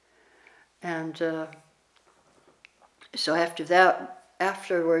nicely. And so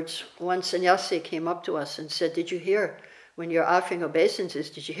afterwards, one sannyasi came up to us and said, did you hear, when you're offering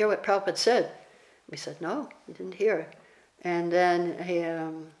obeisances, did you hear what Prabhupada said? We said, no, we didn't hear. And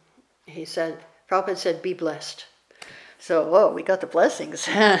then he said, Prabhupada said, be blessed. So, whoa, we got the blessings.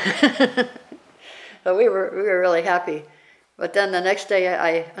 So we were really happy. But then the next day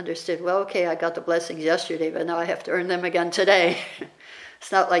I understood, well, okay, I got the blessings yesterday, but now I have to earn them again today.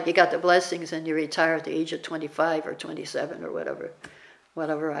 It's not like you got the blessings and you retire at the age of 25 or 27 or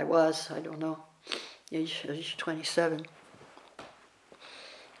whatever I was, I don't know, age 27.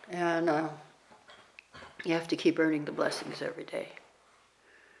 And you have to keep earning the blessings every day.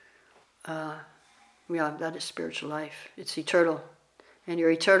 Yeah, that is spiritual life. It's eternal. And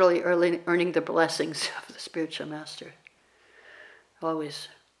you're eternally earning the blessings of the spiritual master. Always.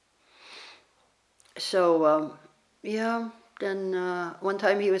 So, yeah, Then one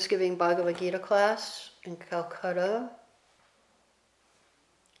time he was giving Bhagavad Gita class in Calcutta.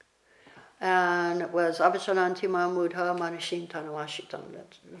 And it was Avachananti Mamudha Manashim Tanavashitam,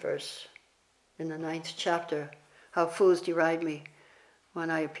 that verse in the 9th chapter, how fools deride me when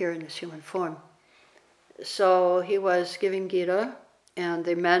I appear in this human form. So he was giving Gita, and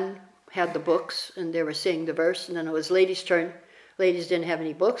the men had the books, and they were saying the verse, and then it was ladies' turn. Ladies didn't have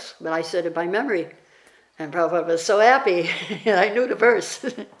any books, but I said it by memory. And Prabhupada was so happy, and I knew the verse.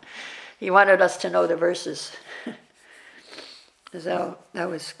 He wanted us to know the verses. So that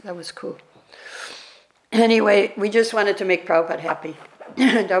was cool. Anyway, we just wanted to make Prabhupada happy.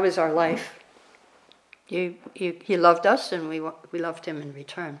 That was our life. He loved us, and we loved him in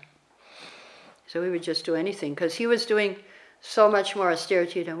return. So we would just do anything, because he was doing so much more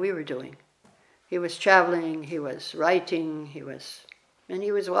austerity than we were doing. He was traveling, he was writing, he was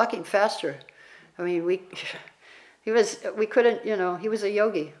walking faster. I mean, we couldn't, he was a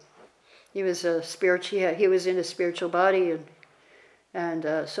yogi. He was a spiritual, he was in a spiritual body,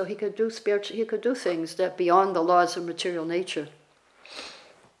 and so he could do things that beyond the laws of material nature.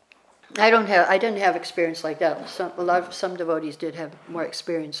 I didn't have experience like that. Some devotees did have more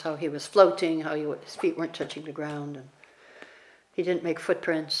experience, how he was floating, how his feet weren't touching the ground, and he didn't make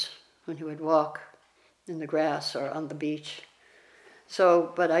footprints when he would walk in the grass or on the beach.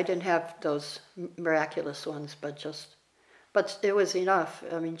 So, but I didn't have those miraculous ones, but it was enough.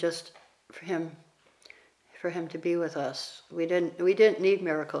 I mean, just for him to be with us. We didn't need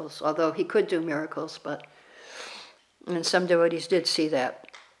miracles, although he could do miracles, and some devotees did see that.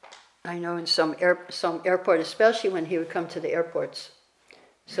 I know in some airport, especially when he would come to the airports,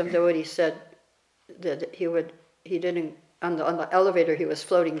 some devotees said that he didn't, on the elevator he was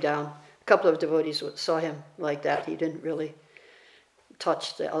floating down. A couple of devotees saw him like that. He didn't really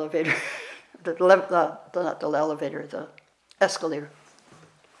touch the elevator, not the elevator, the escalator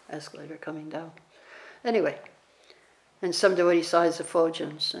coming down. Anyway, and some devotees saw his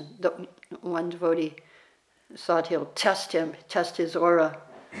effulgence, and one devotee thought he'll test his aura,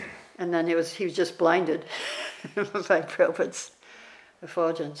 and then he was just blinded by Prabhupada's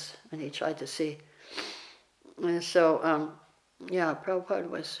effulgence, and he tried to see. And so, Prabhupada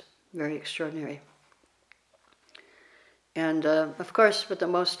was very extraordinary. And of course, but the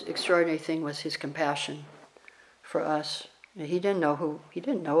most extraordinary thing was his compassion for us. He didn't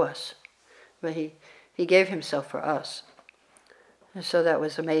know us, but he gave himself for us. And so that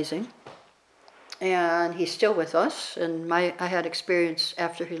was amazing. And he's still with us. And I had experience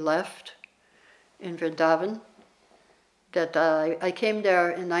after he left in Vrindavan that I came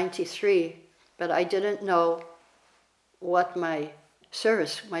there in 93, but I didn't know what my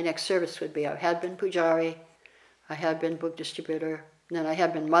next service would be. I had been Pujari, I had been book distributor, and then I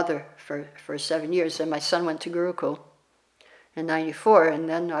had been mother for 7 years, and my son went to Gurukul in 94, and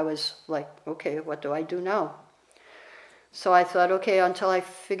then I was like, okay, what do I do now? So I thought, okay, until I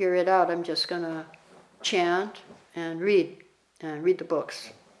figure it out, I'm just going to chant and read the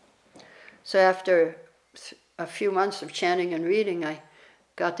books. So after a few months of chanting and reading, I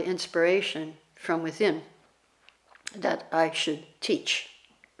got the inspiration from within that I should teach,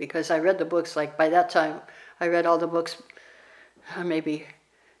 because I read the books, like by that time, I read all the books maybe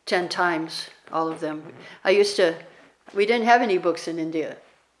 10 times, all of them. We didn't have any books in India,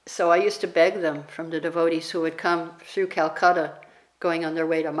 so I used to beg them from the devotees who would come through Calcutta, going on their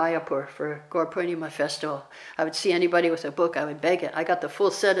way to Mayapur for Gaur Purnima festival. I would see anybody with a book, I would beg it. I got the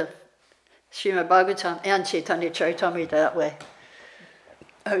full set of Srimad Bhagavatam and Chaitanya Charitamrita that way.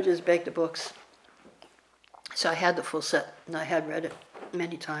 I would just beg the books. So I had the full set, and I had read it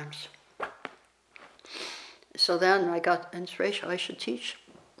many times. So then I got inspiration, I should teach.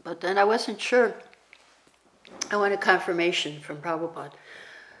 But then I wasn't sure. I wanted confirmation from Prabhupada.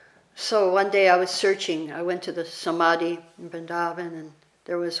 So one day I was searching. I went to the Samadhi in Vrindavan, and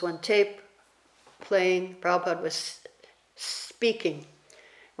there was one tape playing. Prabhupada was speaking.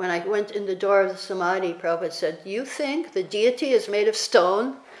 When I went in the door of the Samadhi, Prabhupada said, "Do you think the deity is made of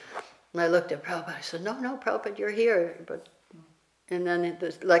stone?" And I looked at Prabhupada. I said, no, Prabhupada, you're here. And then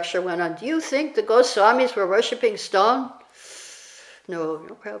the lecture went on. Do you think the Goswamis were worshipping stone? No,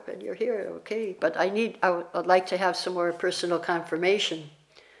 Prabhupada, you're here. Okay, but I'd like to have some more personal confirmation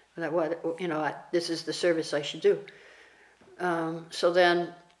that this is the service I should do. So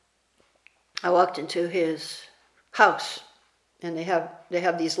then I walked into his house, and they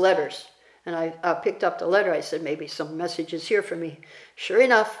have these letters. And I picked up the letter. I said, maybe some message is here for me. Sure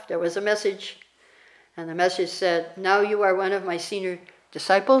enough, there was a message. And the message said, now you are one of my senior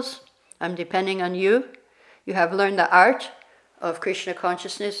disciples. I'm depending on you. You have learned the art of Krishna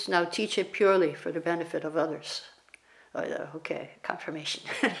consciousness. Now teach it purely for the benefit of others. Okay, confirmation.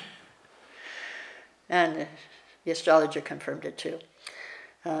 And the astrologer confirmed it too.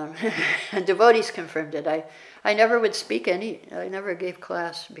 And devotees confirmed it. I never would speak I never gave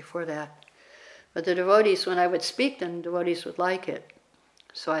class before that. But the devotees, when I would speak, then devotees would like it.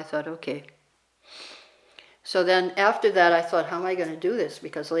 So I thought, okay. So then after that, I thought, how am I going to do this?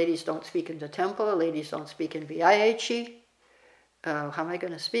 Because ladies don't speak in the temple, ladies don't speak in VIHE. How am I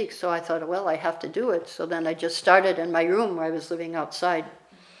going to speak? So I thought, well, I have to do it. So then I just started in my room where I was living outside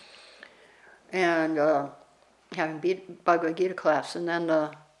and having Bhagavad Gita class. And then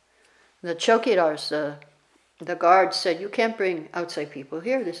the chowkidars, the guards said, you can't bring outside people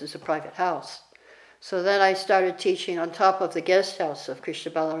here. This is a private house. So then I started teaching on top of the guest house of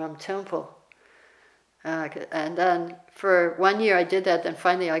Krishna Balaram Temple. And then for 1 year I did that. Then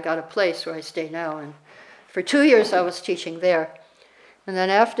finally I got a place where I stay now. And for 2 years I was teaching there. And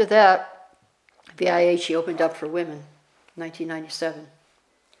then after that, VIHE opened up for women, 1997.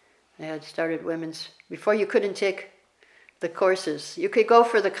 They had started women's. Before you couldn't take the courses. You could go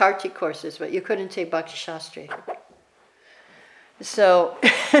for the Kartik courses, but you couldn't take Bhakti Shastri. So,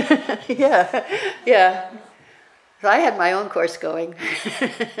 yeah. So I had my own course going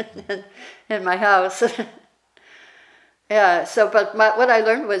in my house. Yeah, so, but what I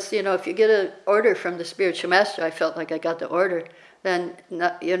learned was, if you get an order from the spiritual master, I felt like I got the order, then,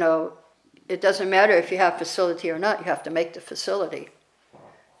 it doesn't matter if you have facility or not, you have to make the facility.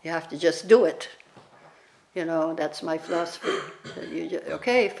 You have to just do it. That's my philosophy.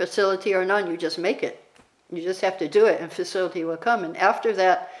 Okay, facility or none, you just make it. You just have to do it, and facility will come. And after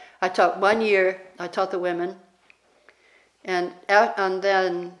that, I taught 1 year, I taught the women, and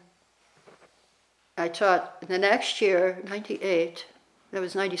then I taught the next year, 98, that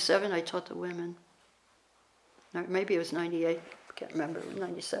was 97, I taught the women. Or maybe it was 98, I can't remember, it was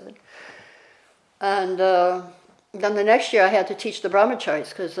 97. And then the next year I had to teach the brahmacharis,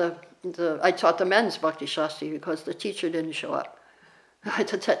 because I taught the men's Bhakti Shastri because the teacher didn't show up.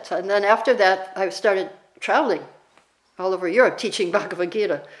 And then after that, I started traveling all over Europe teaching Bhagavad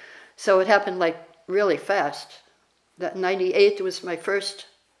Gita. So it happened like really fast. That 98 was my first,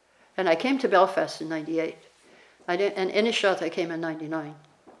 and I came to Belfast in 98. And Inish Rath I came in 99.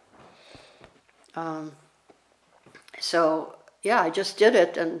 So yeah, I just did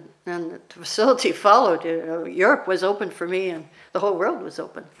it, and the facility followed. Europe was open for me, and the whole world was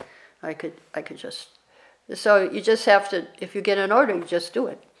open. I could just. So you just have to. If you get an order, you just do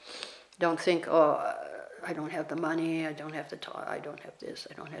it. Don't think, I don't have the money. I don't have the time. I don't have this.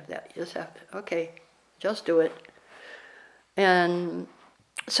 I don't have that. You just have to. Okay, just do it. And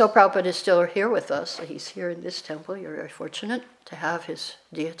so Prabhupada is still here with us. He's here in this temple. You're very fortunate to have his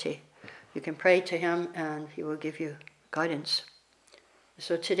deity. You can pray to him, and he will give you guidance.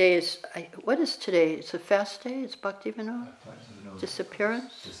 So today is, what is today? It's a fast day? It's Bhakti Vinod?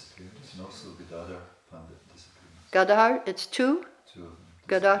 Disappearance? Disappearance, and also Gadadhar Pandit disappearance. Gadadhar, it's two? Two of them.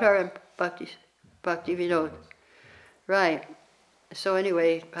 Gadadhar and Bhakti Vinod. Right. So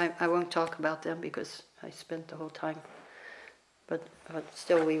anyway, I won't talk about them because I spent the whole time. But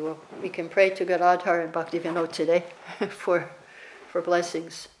still we can pray to Gadadhar and Bhakti Vinod today for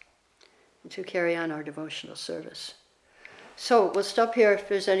blessings to carry on our devotional service. So we'll stop here if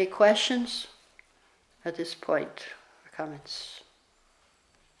there's any questions at this point or comments.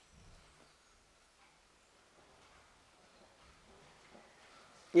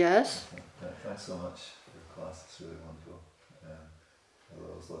 Yes? Thanks so much for your class, it's really wonderful. I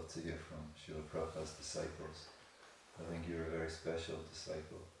always love to hear from Srila Prabhupada's disciples. I think you're a very special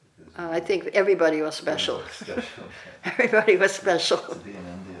disciple. I think everybody was special. Everybody was special. To be in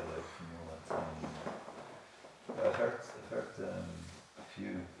India, like from all that time. I've heard a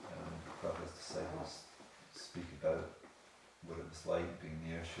few Prabhupada's disciples speak about what it was like being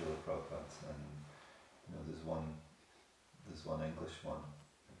near Srila Prabhupada, and there's one English one,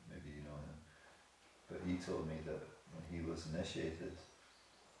 maybe you know him, but he told me that when he was initiated,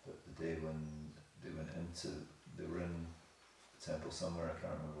 that the day when they were in the temple somewhere, I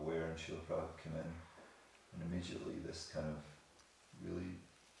can't remember where, and Srila Prabhupada came in, and immediately this kind of really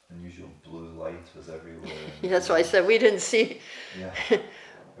unusual blue light was everywhere. Yeah, that's why I said we didn't see. Yeah,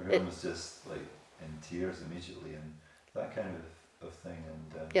 everyone was just like in tears immediately, and that kind of thing.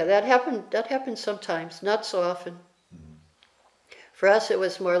 And yeah, that happened sometimes, not so often. For us, it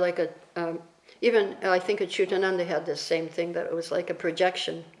was more like even I think Achyutananda had the same thing, that it was like a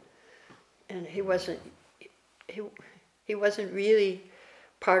projection, and he wasn't really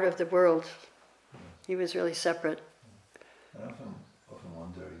part of the world. He was really separate. I often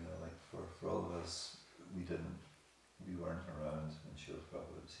wonder, like for all of us, we weren't around when Srila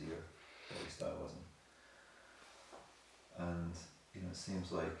Prabhupada was here. At least I wasn't. it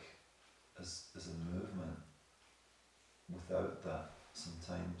seems like as a movement, without that,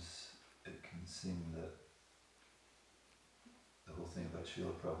 sometimes it can seem that the whole thing about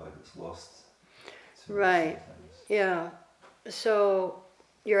Srila Prabhupada gets lost. Right. Sometimes. Yeah. So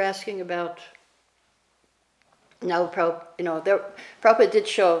you're asking about now, Prabhupada did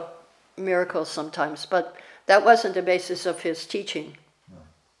show miracles sometimes, but that wasn't the basis of his teaching. No.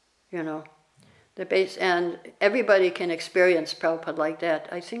 You know, the base, and everybody can experience Prabhupada like that.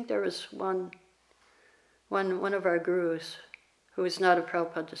 I think there was one of our gurus who was not a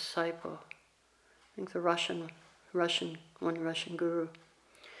Prabhupada disciple. I think the Russian guru.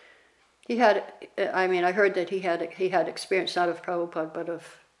 He had, I heard that he had experience not of Prabhupada but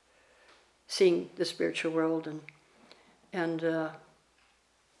of seeing the spiritual world, and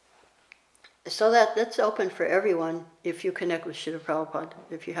so that's open for everyone if you connect with Srila Prabhupada,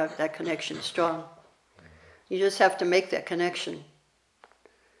 if you have that connection strong. You just have to make that connection.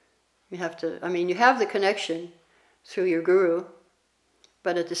 You have the connection through your guru,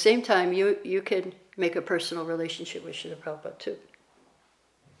 but at the same time you can make a personal relationship with Srila Prabhupada too.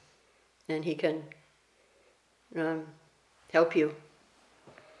 And he can help you.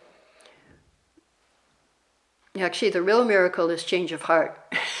 Actually, the real miracle is change of heart.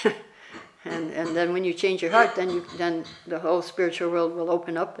 and then when you change your heart, then the whole spiritual world will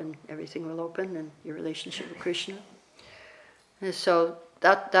open up and everything will open, and your relationship with Krishna. And so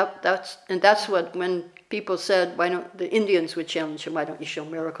that's what, when people said, why don't the Indians would challenge him, why don't you show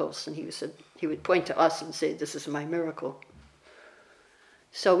miracles? And he would point to us and say, this is my miracle.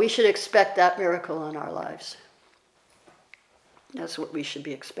 So we should expect that miracle in our lives. That's what we should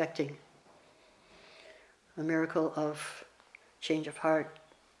be expecting. A miracle of change of heart,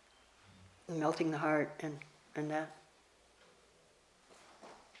 melting the heart, and that.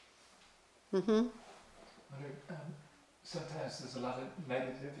 Mm-hmm. Sometimes there's a lot of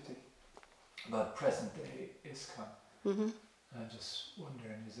negativity about present day ISKCON. Mm-hmm. I'm just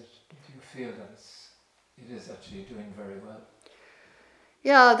wondering, if you feel that it is actually doing very well?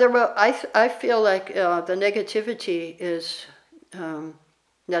 Yeah, I feel like the negativity is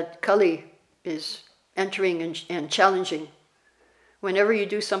that Kali is entering and challenging. Whenever you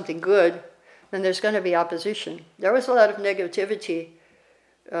do something good, then there's going to be opposition. There was a lot of negativity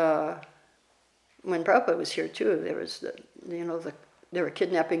when Prabhupada was here too. There was they were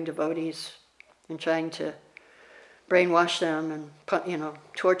kidnapping devotees and trying to brainwash them and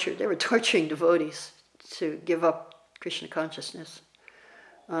torture. They were torturing devotees to give up Krishna consciousness.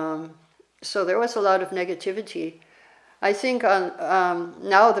 So there was a lot of negativity. I think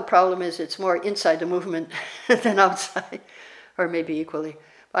now the problem is it's more inside the movement than outside, or maybe equally.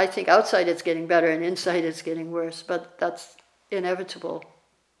 I think outside it's getting better and inside it's getting worse, but that's inevitable.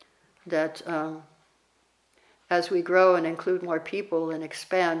 That as we grow and include more people and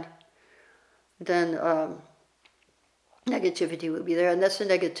expand, then negativity will be there, and that's the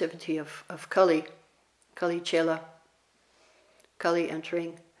negativity of Kali Chela, Kali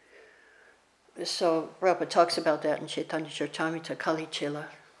entering. So Prabhupada talks about that in Chaitanya Charitamrita, Kali Chela.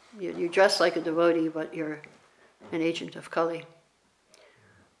 You dress like a devotee, but you're an agent of Kali.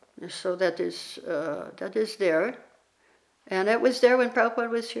 And so that is there. And it was there when Prabhupada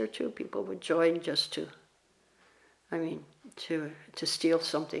was here too. People would join just to steal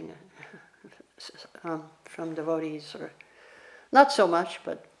something from devotees, or not so much,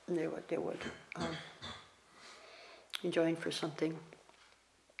 but they would join for something.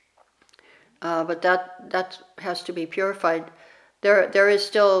 But that has to be purified. There is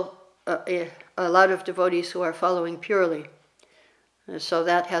still a lot of devotees who are following purely, so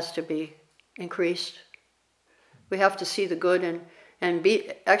that has to be increased. We have to see the good and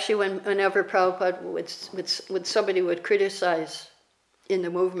be. Actually, whenever Prabhupada somebody would criticize in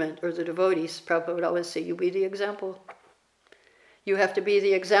the movement or the devotees, Prabhupada would always say, "You be the example. You have to be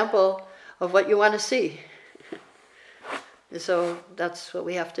the example of what you want to see." So that's what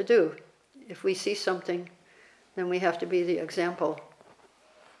we have to do. If we see something, then we have to be the example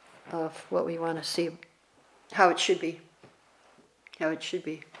of what we want to see, how it should be. How it should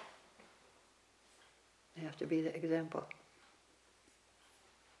be. We have to be the example.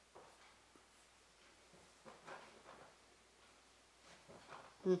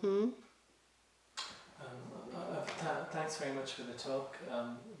 Mm-hmm. Thanks very much for the talk,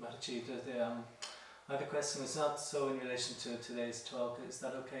 Mataji. I have a question. It's not so in relation to today's talk. Is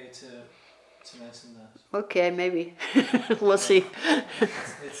that okay to mention that? Okay, maybe. We'll see.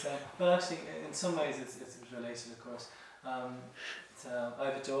 Well, actually, in some ways, it's related, of course. I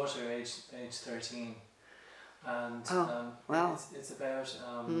have a daughter, aged 13, and wow. it's about.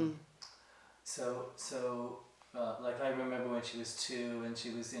 So like I remember when she was 2 and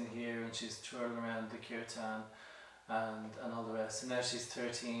she was in here and she's twirling around the kirtan and all the rest. And now she's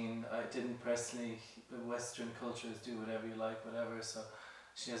 13. I didn't personally. Western cultures do whatever you like, whatever. So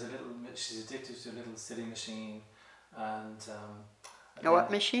she has she's addicted to a little sitting machine, and A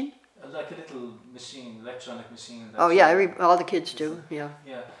what machine? like a little machine, electronic machine. Oh yeah, all the kids do. Yeah.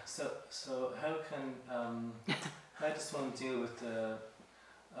 Yeah. So how can how does one deal with the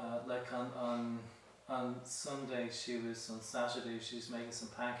like on Sunday on Saturday she was making some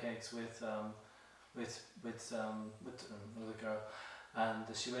pancakes with another girl, and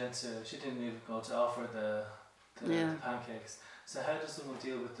she didn't even go to offer the pancakes. So how does someone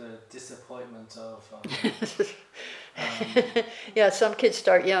deal with the disappointment of yeah, some kids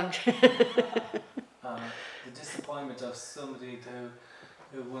start young. the disappointment of somebody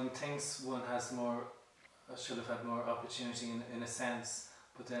who one thinks one has more should have had more opportunity in a sense,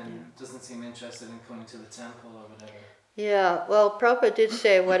 but then doesn't seem interested in coming to the temple or whatever. Yeah, well, Prabhupada did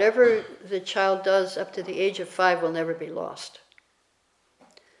say whatever the child does up to the age of 5 will never be lost.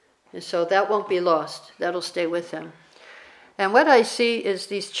 And so that won't be lost. That'll stay with them. And what I see is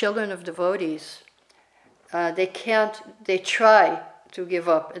these children of devotees, they try to give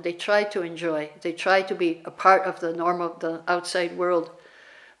up, they try to enjoy, they try to be a part of the outside world,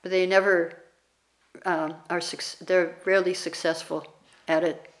 but they never they're rarely successful at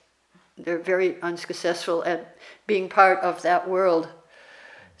it. They're very unsuccessful at being part of that world.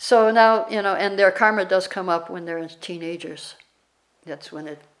 So now, and their karma does come up when they're teenagers. That's when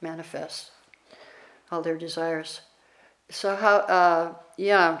it manifests, all their desires. So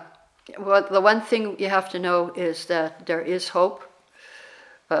well, the one thing you have to know is that there is hope.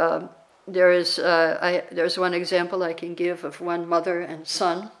 There's one example I can give of one mother and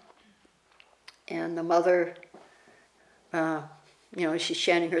son. And the mother, she's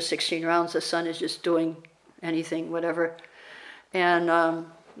chanting her 16 rounds. The son is just doing anything, whatever. And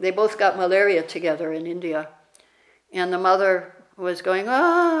they both got malaria together in India. And the mother was going,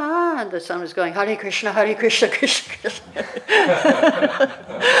 and the son was going, Hare Krishna, Krishna, Krishna.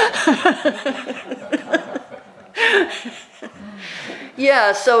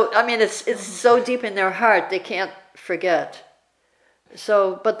 Yeah, so, it's so deep in their heart, they can't forget.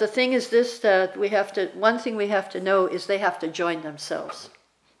 So, but the thing is this, that one thing we have to know is they have to join themselves.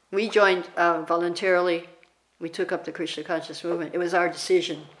 We joined voluntarily. We took up the Krishna conscious movement. It was our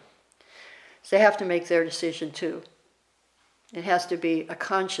decision. So they have to make their decision too. It has to be a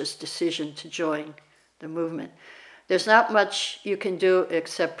conscious decision to join the movement. There's not much you can do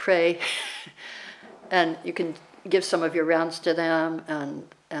except pray, and you can give some of your rounds to them,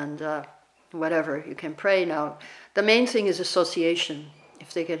 and whatever. You can pray now. The main thing is association.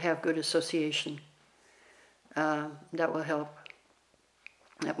 If they could have good association, that will help.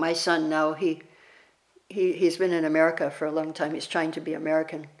 My son now, he's been in America for a long time. He's trying to be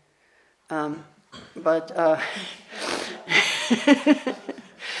American, but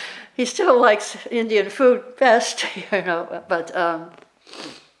he still likes Indian food best, But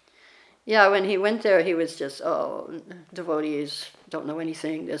when he went there, he was just, devotees don't know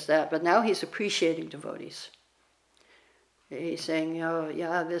anything, this, that. But now he's appreciating devotees. He's saying,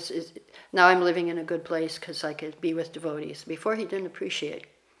 now I'm living in a good place because I could be with devotees. Before he didn't appreciate.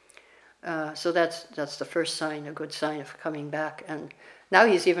 So that's the first sign, a good sign of coming back. And now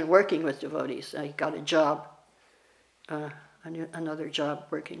he's even working with devotees. He got a job, another job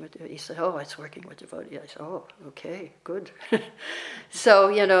working with devotees. He said, it's working with devotees. I said, okay, good. So,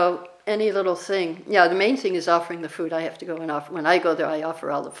 any little thing. Yeah, the main thing is offering the food. I have to go and offer. When I go there, I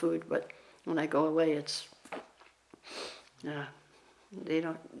offer all the food. But when I go away, it's... Yeah, they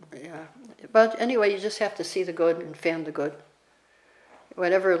don't, But anyway, you just have to see the good and fan the good.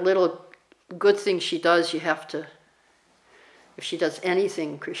 Whatever little good thing she does, you have to, if she does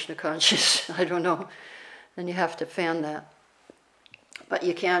anything Krishna conscious, I don't know, then you have to fan that. But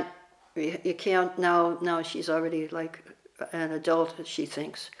you can't now she's already like an adult, she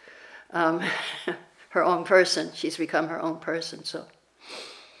thinks. Her own person, she's become her own person, so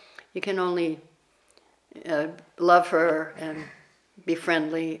you can only love her and be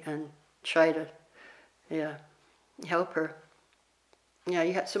friendly and try to, help her.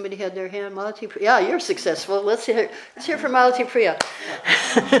 Yeah, somebody had their hand, Malati Priya. Yeah, you're successful. Let's hear from Malati Priya.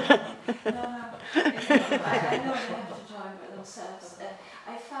 I know they have to join by themselves.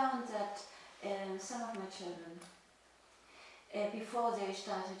 I found that some of my children, before they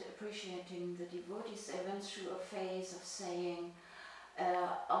started appreciating the devotees, they went through a phase of saying,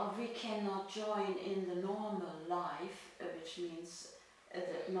 we cannot join in the normal life, which means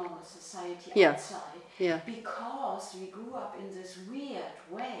the normal society outside, because we grew up in this weird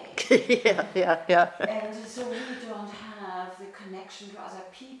way. yeah. And so we don't have the connection to other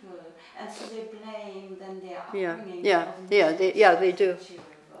people, and so they blame then their upbringing. They do.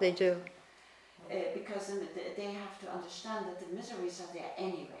 They do. Because they have to understand that the miseries are there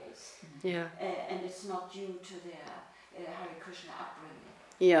anyways. Yeah. And it's not due to their Hare Krishna upbringing.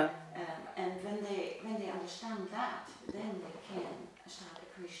 Yeah. And when they understand that, then they can start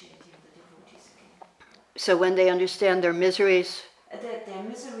appreciating the devotees again. So when they understand their miseries, Their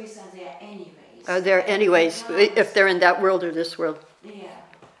miseries are there anyways. are there anyways, if they're in that world or this world. Yeah,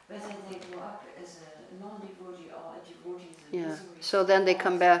 whether they grow up as a non-devotee or a devotee, the Yeah. miseries So then they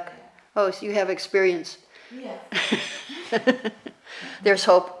come back. there. Oh, so you have experience. Yeah. There's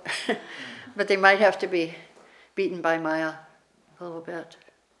hope. But they might have to be beaten by Maya a little bit.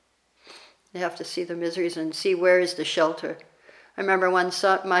 They have to see the miseries and see where is the shelter. I remember one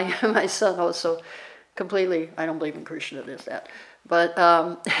son, my son also completely, I don't believe in Krishna, this, that. But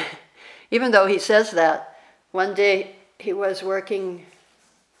even though he says that, one day he was working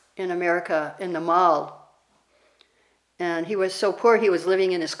in America in the mall. And he was so poor, he was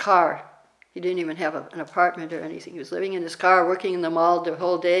living in his car. He didn't even have an apartment or anything. He was living in his car, working in the mall the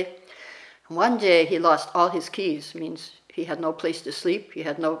whole day. And one day he lost all his keys. Means he had no place to sleep.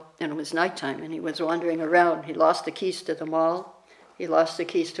 And it was nighttime, and he was wandering around. He lost the keys to the mall. He lost the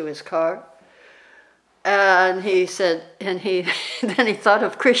keys to his car. And he said, then he thought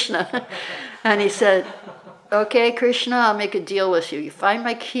of Krishna. And he said, okay, Krishna, I'll make a deal with you. You find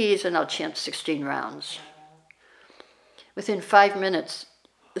my keys and I'll chant 16 rounds. Within 5 minutes,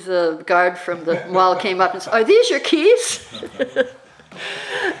 the guard from the mall came up and said, are these your keys?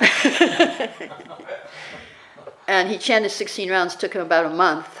 And he chanted 16 rounds, took him about a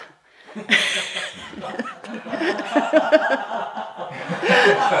month.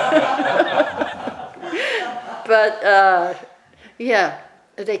 But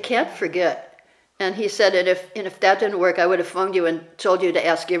they can't forget. And he said, and if that didn't work, I would have phoned you and told you to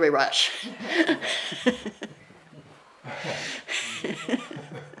ask Girish.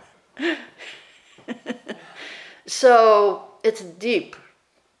 So it's deep.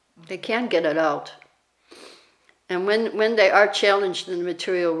 They can't get it out. And when they are challenged in the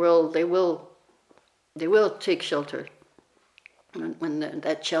material world, they will take shelter when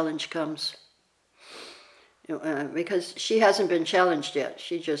that challenge comes. Because she hasn't been challenged yet.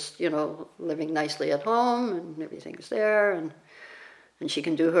 She just, living nicely at home and everything's there, and she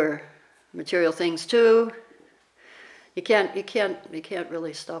can do her material things too. You can't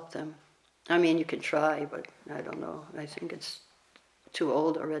really stop them. I mean, you can try, but I don't know. I think it's too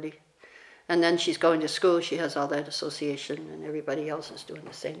old already. And then she's going to school. She has all that association, and everybody else is doing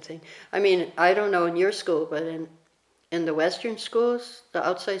the same thing. I mean, I don't know in your school, but in the Western schools, the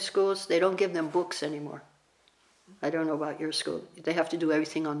outside schools, they don't give them books anymore. I don't know about your school. They have to do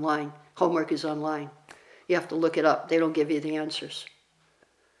everything online. Homework is online. You have to look it up. They don't give you the answers.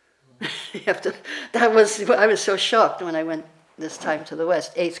 I was so shocked when I went this time to the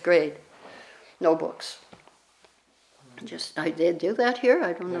West, 8th grade. No books. They do that here?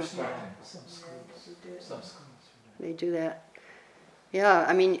 I don't know. Some schools. They do that. Yeah,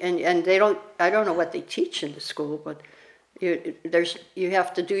 I mean, and they don't, I don't know what they teach in the school, but you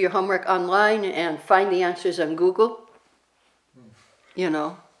have to do your homework online and find the answers on Google.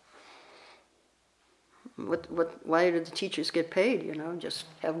 Why do the teachers get paid? Just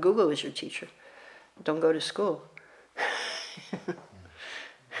have Google as your teacher. Don't go to school.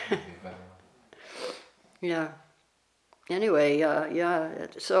 Yeah. Anyway,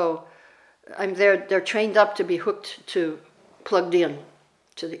 so they're trained up to be plugged in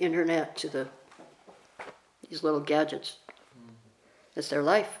to the internet, to these little gadgets. It's their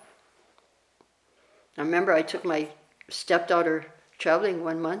life. I remember I took my stepdaughter traveling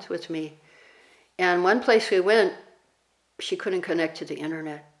 1 month with me, and one place we went, she couldn't connect to the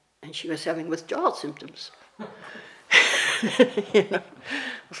internet, and she was having withdrawal symptoms.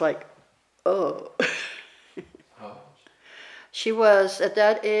 It's like, oh. She was, at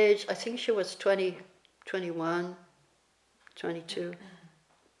that age, I think she was 20, 21, 22.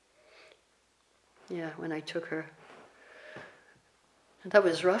 Yeah, when I took her. And that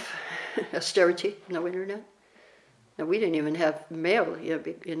was rough. Austerity, no internet. And we didn't even have mail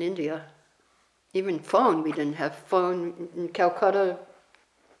in India. Even phone, we didn't have phone in Calcutta.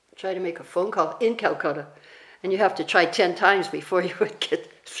 Try to make a phone call in Calcutta. And you have to try 10 times before you would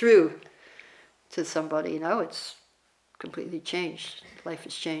get through to somebody. Now it's completely changed. Life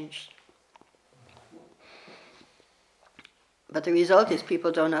has changed. But the result is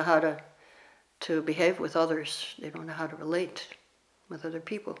people don't know how to behave with others. They don't know how to relate with other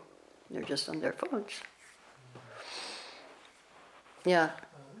people. They're just on their phones. Yeah.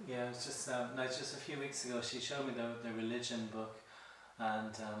 Yeah, it was just a few weeks ago. She showed me the religion book,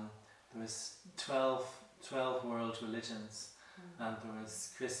 and there was 12 world religions, and there was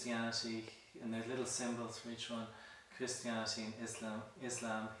Christianity, and there's little symbols for each one. Christianity and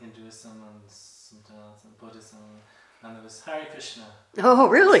Islam, Hinduism, and something else, and Buddhism, and there was Hare Krishna. Oh,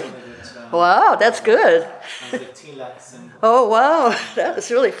 really? With, Wow, that's good. and the tilak symbol. Oh, wow, that was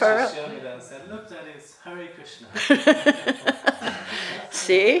really far She out. showed me that and said, "Look, Daddy, it's Hare Krishna."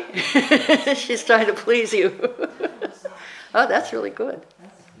 See? She's trying to please you. Oh, that's really good.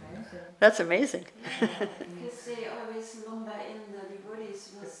 That's amazing. Because they always lumber in the devotees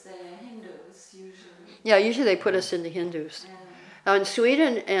with the Hindus usually. Yeah, usually they put us in the Hindus. Now in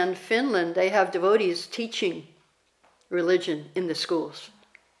Sweden and Finland, they have devotees teaching religion in the schools.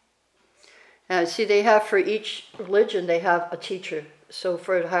 See, they have for each religion, they have a teacher. So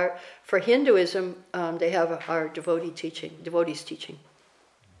for Hinduism, they have our devotees teaching.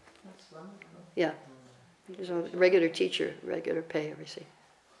 That's wonderful. Yeah, there's a regular teacher, regular pay, everything.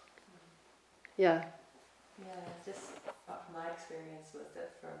 Yeah. Yeah, just my experience was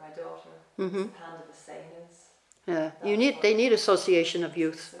that for my daughter, Mm-hmm. it's hand of the saints. Yeah, they need association of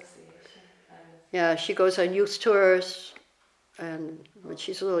youth. Association. Yeah, she goes on youth tours, and when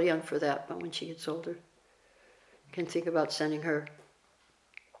she's a little young for that, but when she gets older, can think about sending her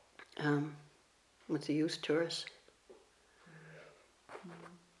with the youth tours.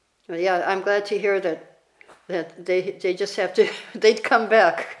 Well, yeah, I'm glad to hear that they just have to, they'd come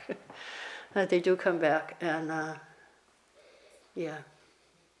back. That they do come back, and yeah.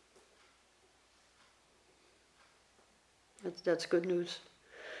 That's good news.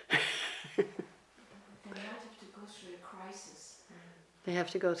 They might have to go through a crisis. They have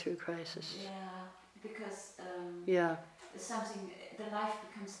to go through crisis. Yeah, because Yeah. something, the life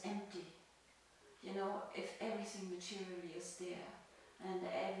becomes empty. You know, if everything materially is there and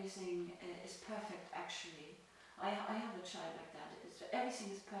everything is perfect, actually. I have a child like that. Everything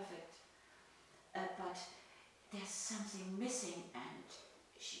is perfect, but there's something missing and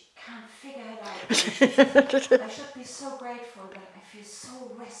she can't figure it out. I should be so grateful, but I feel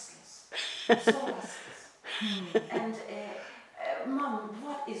so restless. So restless. And Mom,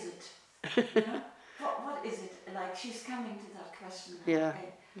 what is it? You know? What is it? Like, she's coming to that question. Yeah.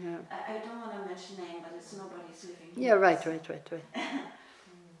 Yeah. I don't want to mention name, but it's nobody's living Yeah. here. Right.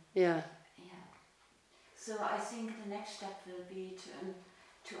 Yeah. Yeah. So I think the next step will be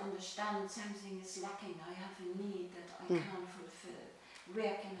to understand something is lacking. I have a need that I can't fulfill.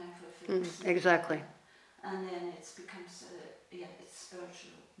 Where can I fulfill this need? Exactly. And then it becomes it's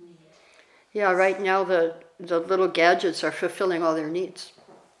spiritual need. Yeah. Right now, the little gadgets are fulfilling all their needs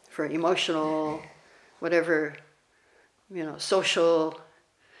for emotional, whatever, social.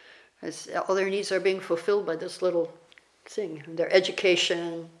 All their needs are being fulfilled by this little thing. Their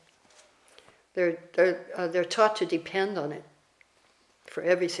education. They're taught to depend on it for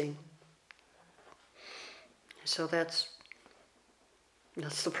everything. So that's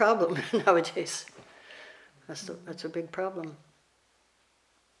the problem nowadays. That's a big problem.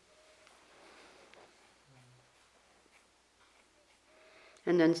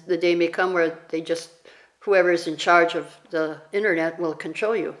 And then the day may come where whoever is in charge of the internet will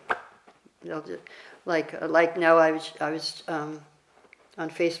control you. Like now I was on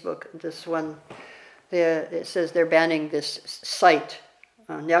Facebook, this one, it says they're banning this site,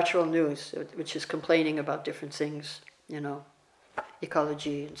 Natural News, which is complaining about different things,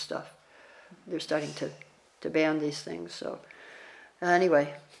 ecology and stuff. They're starting to ban these things. So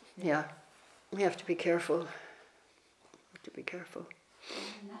anyway, yeah, we have to be careful.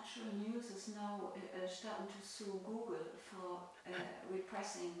 Natural News is now starting to sue Google for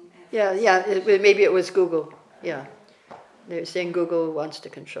repressing. Maybe it was Google. Yeah, they're saying Google wants to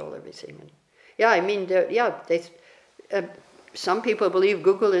control everything. And some people believe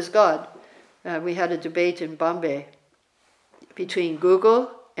Google is God. We had a debate in Bombay between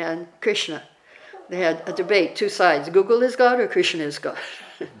Google and Krishna. They had a debate, two sides. Google is God or Krishna is God?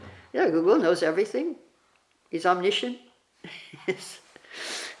 Yeah, Google knows everything. He's omniscient.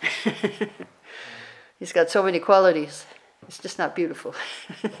 He's got so many qualities. It's just not beautiful,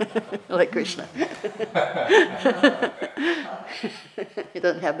 like Krishna. He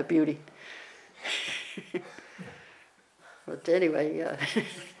doesn't have the beauty. But anyway, yeah.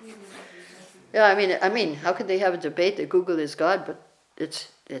 Yeah, I mean, how could they have a debate that Google is God? But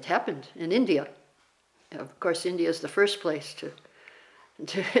it happened in India. Of course, India is the first place to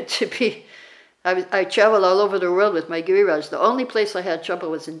be. I travel all over the world with my Giriraj. The only place I had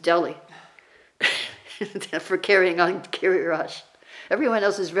trouble was in Delhi for carrying on Giriraj. Everyone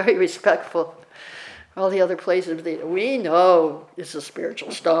else is very respectful. All the other places, we know it's a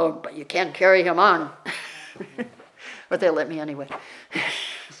spiritual stone, but you can't carry him on. But they let me anyway.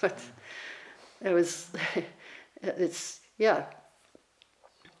 But yeah.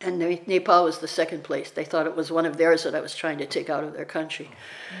 And Nepal was the second place. They thought it was one of theirs that I was trying to take out of their country.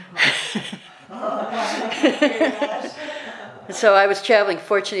 So I was traveling,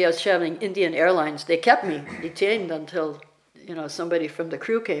 fortunately I was traveling Indian Airlines. They kept me detained until, somebody from the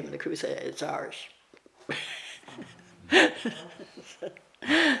crew came, and the crew said, it's ours.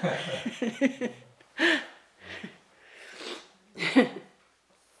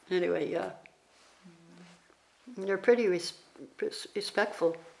 Anyway, yeah. They're pretty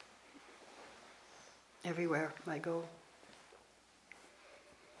respectful everywhere I go.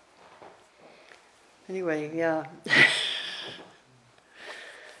 Anyway, yeah.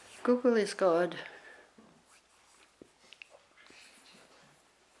 Google is God.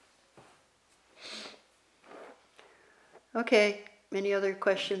 Okay, any other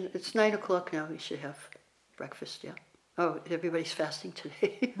question? It's 9 o'clock now, we should have breakfast, yeah. Oh, everybody's fasting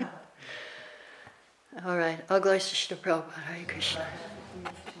today. All right, All glories to Srila Prabhupada, Hare Krishna.